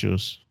having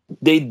issues.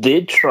 They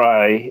did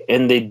try,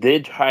 and they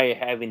did try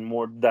having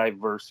more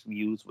diverse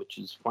views, which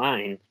is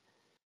fine,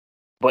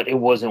 but it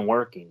wasn't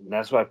working.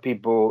 That's why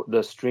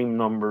the stream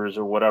numbers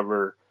or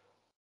whatever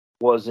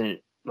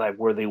wasn't like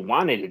where they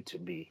wanted it to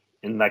be.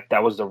 And like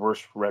that was the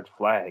worst red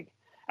flag.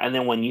 And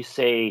then when you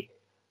say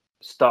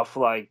stuff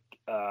like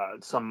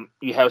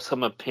you have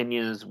some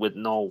opinions with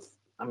no,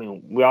 I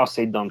mean, we all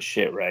say dumb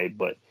shit, right?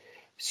 But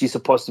she's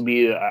supposed to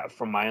be,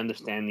 from my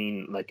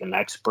understanding, like an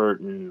expert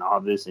and all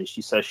this, and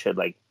she says shit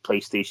like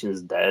PlayStation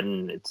is dead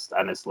and it's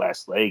on its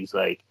last legs.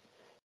 Like,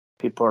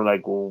 people are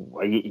like, well,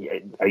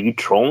 are you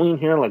trolling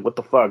here? Like, what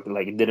the fuck?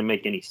 Like, it didn't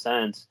make any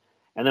sense.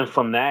 And then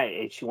from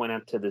that, she went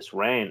into this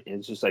rant. And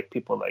it's just like,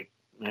 people are like,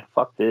 man,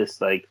 fuck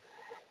this. Like,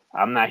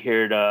 I'm not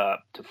here to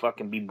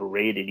fucking be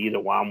berated either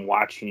while I'm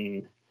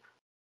watching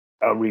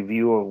a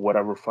review of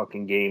whatever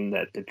fucking game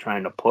that they're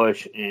trying to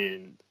push.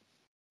 And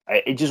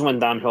it just went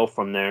downhill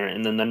from there.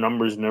 And then the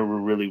numbers never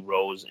really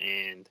rose.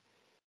 And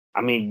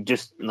I mean,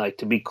 just like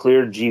to be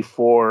clear,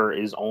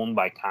 G4 is owned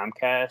by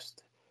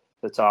Comcast.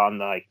 That's on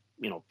like,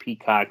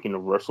 Peacock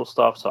Universal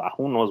stuff. So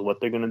who knows what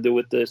they're gonna do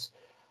with this?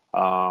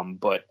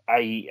 But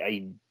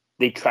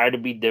they try to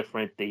be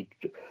different.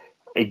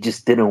 It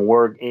just didn't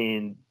work,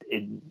 and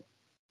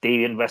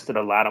they invested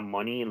a lot of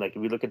money. Like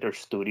if you look at their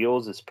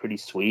studios, it's pretty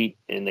sweet,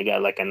 and they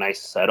got like a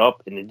nice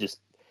setup, and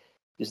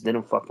just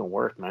didn't fucking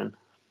work, man.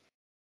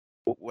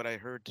 What I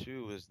heard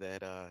too is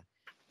that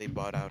they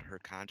bought out her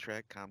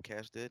contract.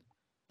 Comcast did,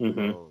 Hmm.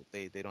 so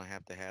they don't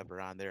have to have her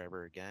on there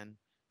ever again.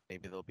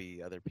 Maybe there'll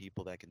be other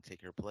people that can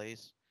take her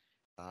place.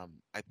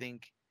 I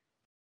think,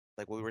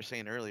 like what we were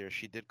saying earlier,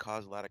 she did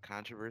cause a lot of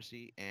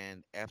controversy,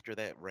 and after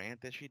that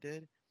rant that she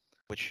did,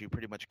 which she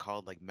pretty much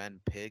called like men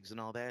pigs and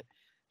all that,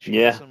 she had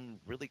Yeah. some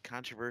really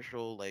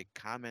controversial like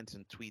comments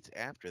and tweets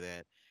after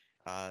that,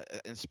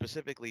 and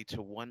specifically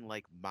to one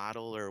like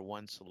model or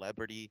one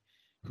celebrity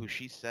who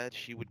she said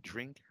she would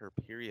drink her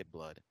period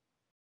blood.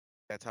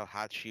 That's how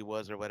hot she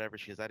was or whatever.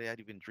 She says, I'd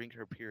even drink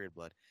her period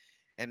blood.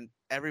 And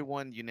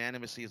everyone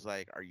unanimously is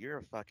like, "Are you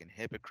a fucking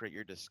hypocrite?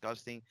 You're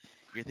disgusting.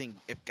 You think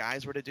if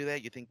guys were to do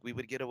that, you think we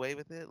would get away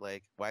with it?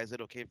 Like, why is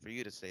it okay for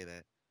you to say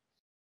that?"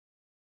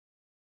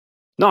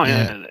 No,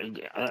 Yeah,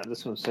 yeah,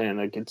 that's what I'm saying.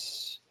 Like,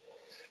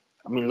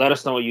 I mean, let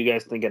us know what you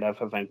guys think at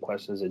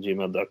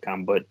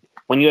ffnquestions@gmail.com. But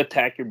when you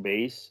attack your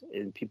base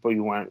and people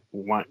you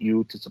want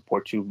you to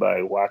support you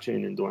by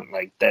watching and doing,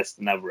 like, that's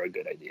never a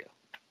good idea.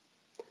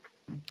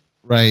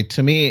 right.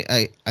 To me,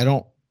 I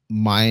don't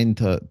mind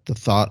the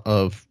thought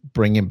of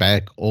bringing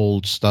back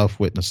old stuff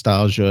with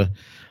nostalgia.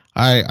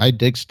 I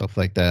dig stuff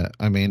like that.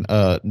 I mean,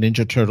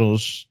 Ninja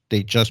Turtles,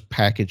 they just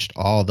packaged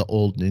all the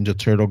old Ninja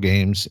Turtle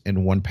games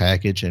in one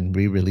package and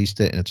re-released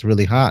it, and it's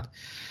really hot.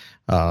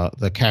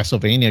 The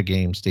Castlevania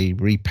games, they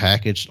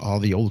repackaged all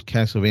the old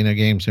Castlevania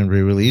games and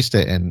re-released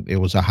it, and it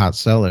was a hot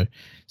seller.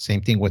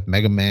 Same thing with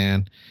Mega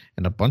Man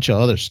and a bunch of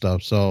other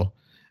stuff. So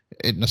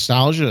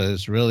nostalgia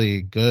is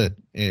really good,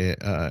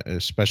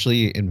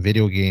 especially in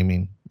video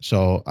gaming.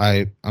 So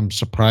I'm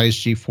surprised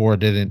G4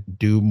 didn't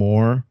do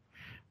more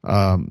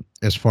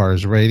as far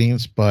as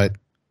ratings, but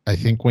I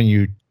think when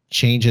you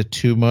change it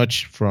too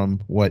much from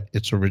what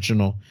its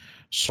original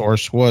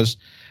source was,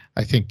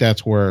 I think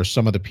that's where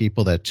some of the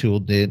people that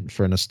tuned in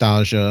for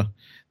nostalgia,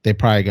 they're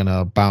probably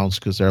gonna bounce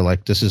because they're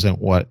like, this isn't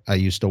what I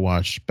used to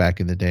watch back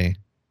in the day.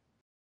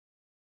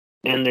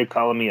 And they're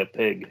calling me a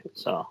pig,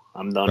 so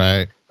I'm done.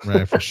 Right,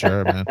 right, for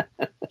sure, man.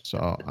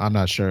 So I'm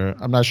not sure.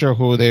 I'm not sure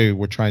who they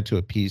were trying to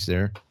appease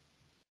there.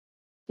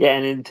 Yeah,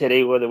 and in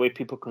today, where the way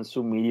people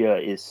consume media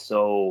is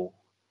so,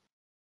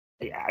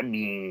 yeah, I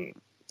mean,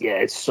 yeah,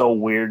 it's so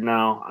weird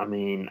now. I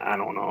mean, I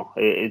don't know.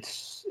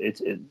 It's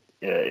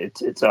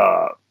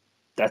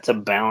that's a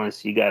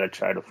balance you got to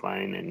try to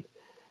find, and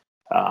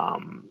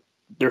um,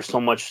 there's so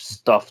much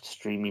stuff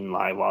streaming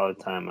live all the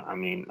time. I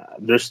mean,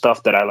 there's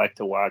stuff that I like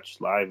to watch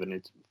live, and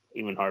it's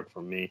even hard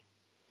for me,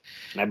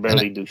 and I And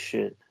barely do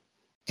shit.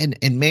 and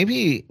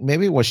maybe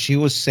what she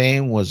was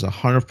saying was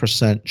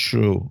 100%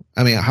 true.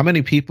 I mean, how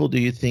many people do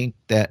you think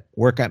that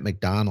work at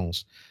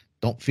McDonald's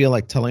don't feel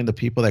like telling the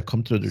people that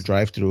come through the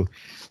drive-through,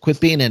 quit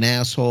being an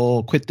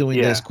asshole, quit doing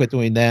this, Yeah. quit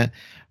doing that?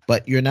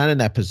 But you're not in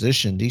that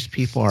position. These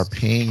people are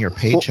paying your Well,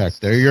 paycheck.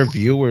 They're your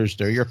viewers.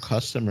 They're your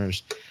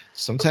customers.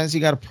 Sometimes you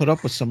got to put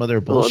up with some of their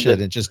well, bullshit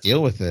and just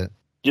deal with it.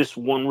 just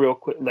one real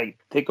quick, like,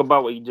 think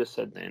about what you just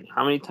said. Then,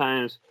 how many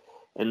times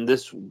in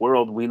this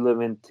world we live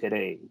in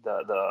today,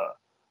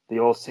 the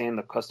old saying,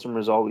 "The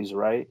customer's always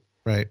right."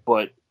 Right.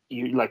 But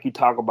you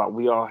talk about,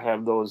 we all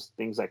have those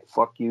things like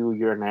 "fuck you,"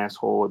 "you're an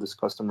asshole," or "this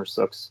customer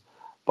sucks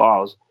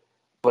balls."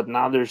 But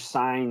now there's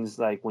signs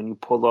like when you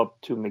pull up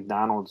to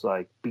McDonald's,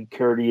 like, "Be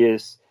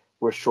courteous,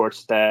 we're short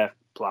staffed,"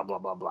 blah blah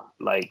blah blah.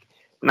 Like,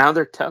 now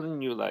they're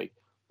telling you, like,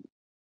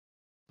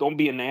 don't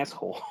be an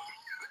asshole.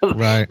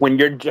 Right. When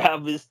your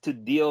job is to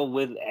deal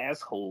with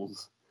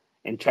assholes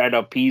and try to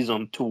appease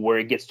them to where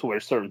it gets to a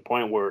certain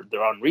point where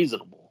they're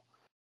unreasonable.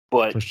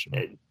 But For sure.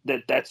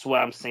 that's what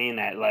I'm saying.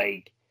 That,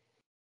 like,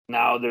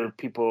 now there are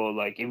people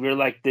like, if you're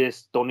like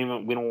this, we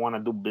don't want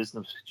to do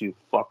business with you.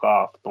 Fuck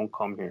off. Don't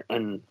come here.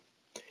 And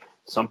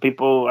some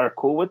people are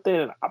cool with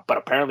it, but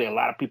apparently a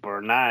lot of people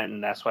are not,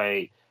 and that's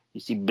why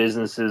you see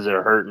businesses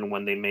are hurting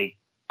when they make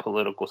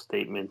political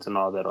statements and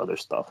all that other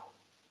stuff.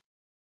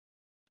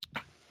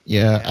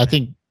 Yeah, Yeah,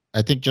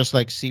 I think just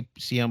like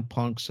CM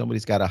Punk,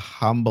 somebody's got to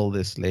humble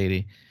this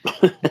lady.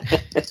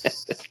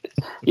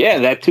 Yeah,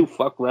 that too.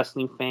 Fuck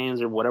wrestling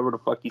fans or whatever the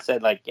fuck he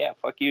said. Like, yeah,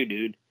 fuck you,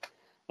 dude.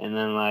 And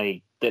then,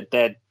 like,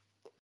 that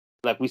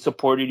like, we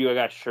supported you. I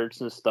got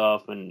shirts and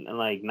stuff, and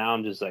like, now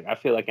I'm just like, I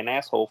feel like an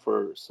asshole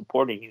for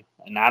supporting you,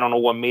 and I don't know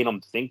what made him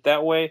think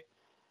that way,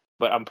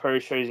 but I'm pretty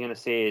sure he's gonna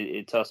say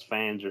it's us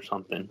fans or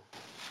something.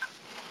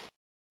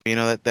 you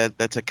know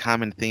that's a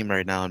common theme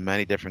right now in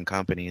many different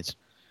companies.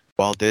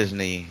 Walt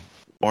Disney,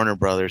 Warner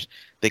Brothers,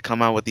 they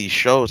come out with these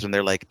shows and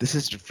they're like, "This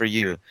isn't for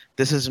you.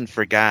 This isn't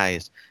for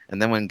guys."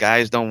 And then when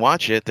guys don't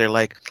watch it, they're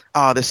like,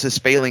 "Oh, this is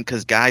failing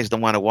because guys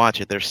don't want to watch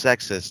it. They're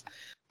sexist."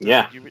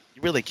 Yeah, You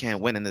really can't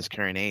win in this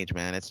current age,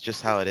 man. It's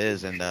just how it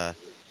is. And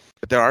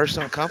but there are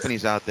some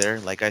companies out there,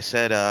 like I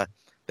said,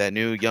 that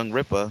new Young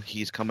Rippa,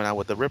 he's coming out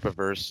with the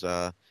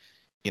Rippaverse.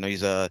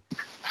 He's a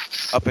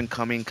up and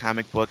coming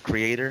comic book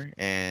creator,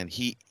 and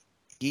he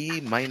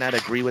might not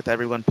agree with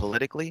everyone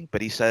politically,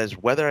 but he says,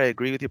 whether I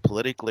agree with you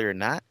politically or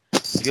not,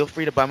 feel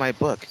free to buy my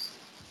book.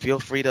 Feel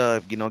free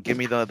to give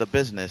me the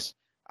business.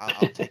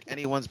 I'll take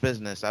anyone's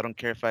business. I don't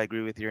care if I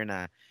agree with you or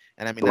not.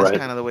 And I mean, that's Right.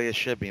 kind of the way it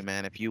should be,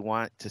 man. If you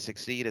want to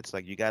succeed, it's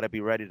like you got to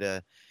be ready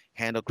to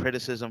handle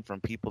criticism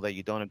from people that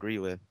you don't agree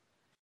with.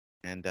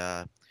 And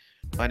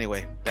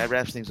anyway, that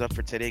wraps things up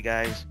for today,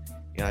 guys.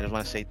 I just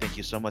want to say thank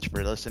you so much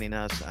for listening to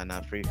us on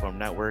Freeform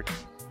Network.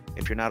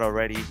 If you're not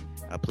already,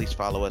 please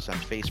follow us on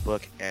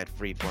Facebook at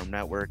Freeform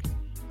Network.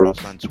 We're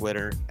also on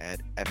Twitter at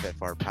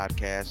FFR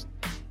Podcast.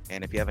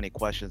 And if you have any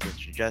questions and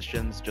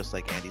suggestions, just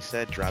like Andy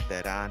said, drop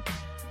that on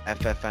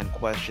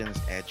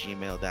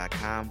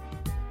ffnquestions@gmail.com.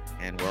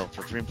 And well,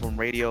 for Freeform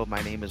Radio,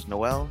 my name is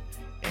Noel,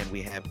 and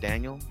we have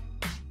Daniel.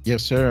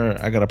 Yes, sir.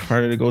 I got a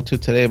party to go to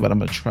today, but I'm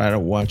going to try to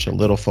watch a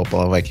little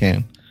football if I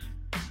can.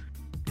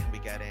 We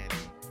got Andy.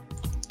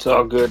 It's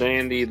all good,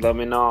 Andy. Let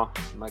me know.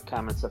 My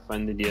comments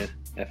offended you.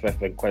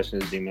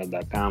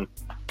 ffnquestions@gmail.com.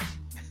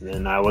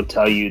 Then I will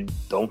tell you,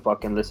 don't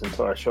fucking listen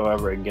to our show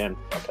ever again,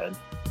 fuckhead.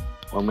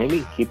 Or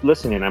maybe keep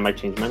listening. I might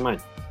change my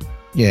mind.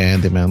 Yeah,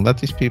 Andy, man. Let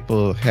these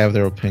people have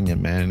their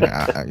opinion, man.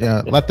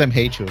 Let them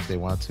hate you if they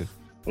want to.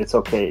 It's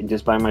okay.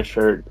 Just buy my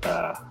shirt.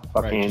 Fuck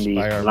Right, Andy.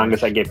 As long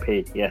as I get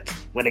paid. Yes.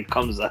 When it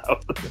comes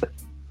out.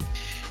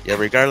 Yeah,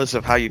 regardless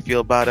of how you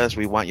feel about us,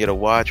 we want you to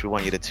watch. We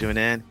want you to tune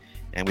in.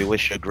 And we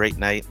wish you a great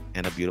night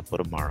and a beautiful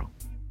tomorrow.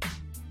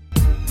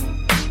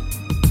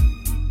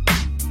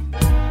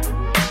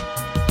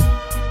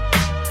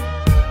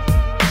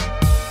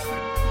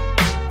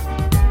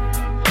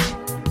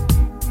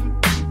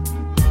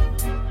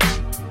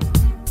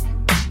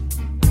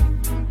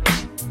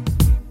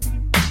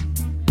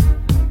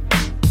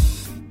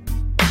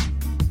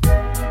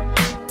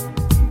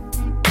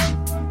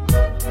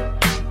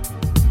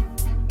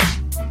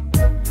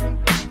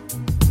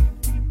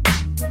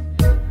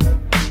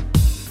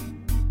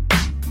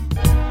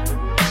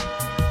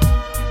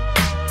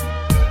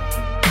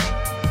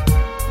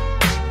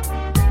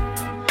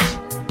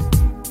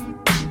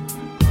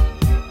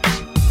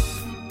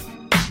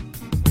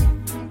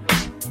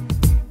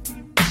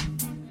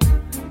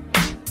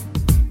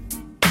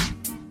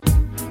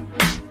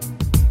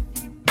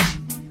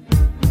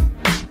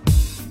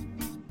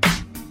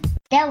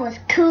 That was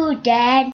cool, Dad.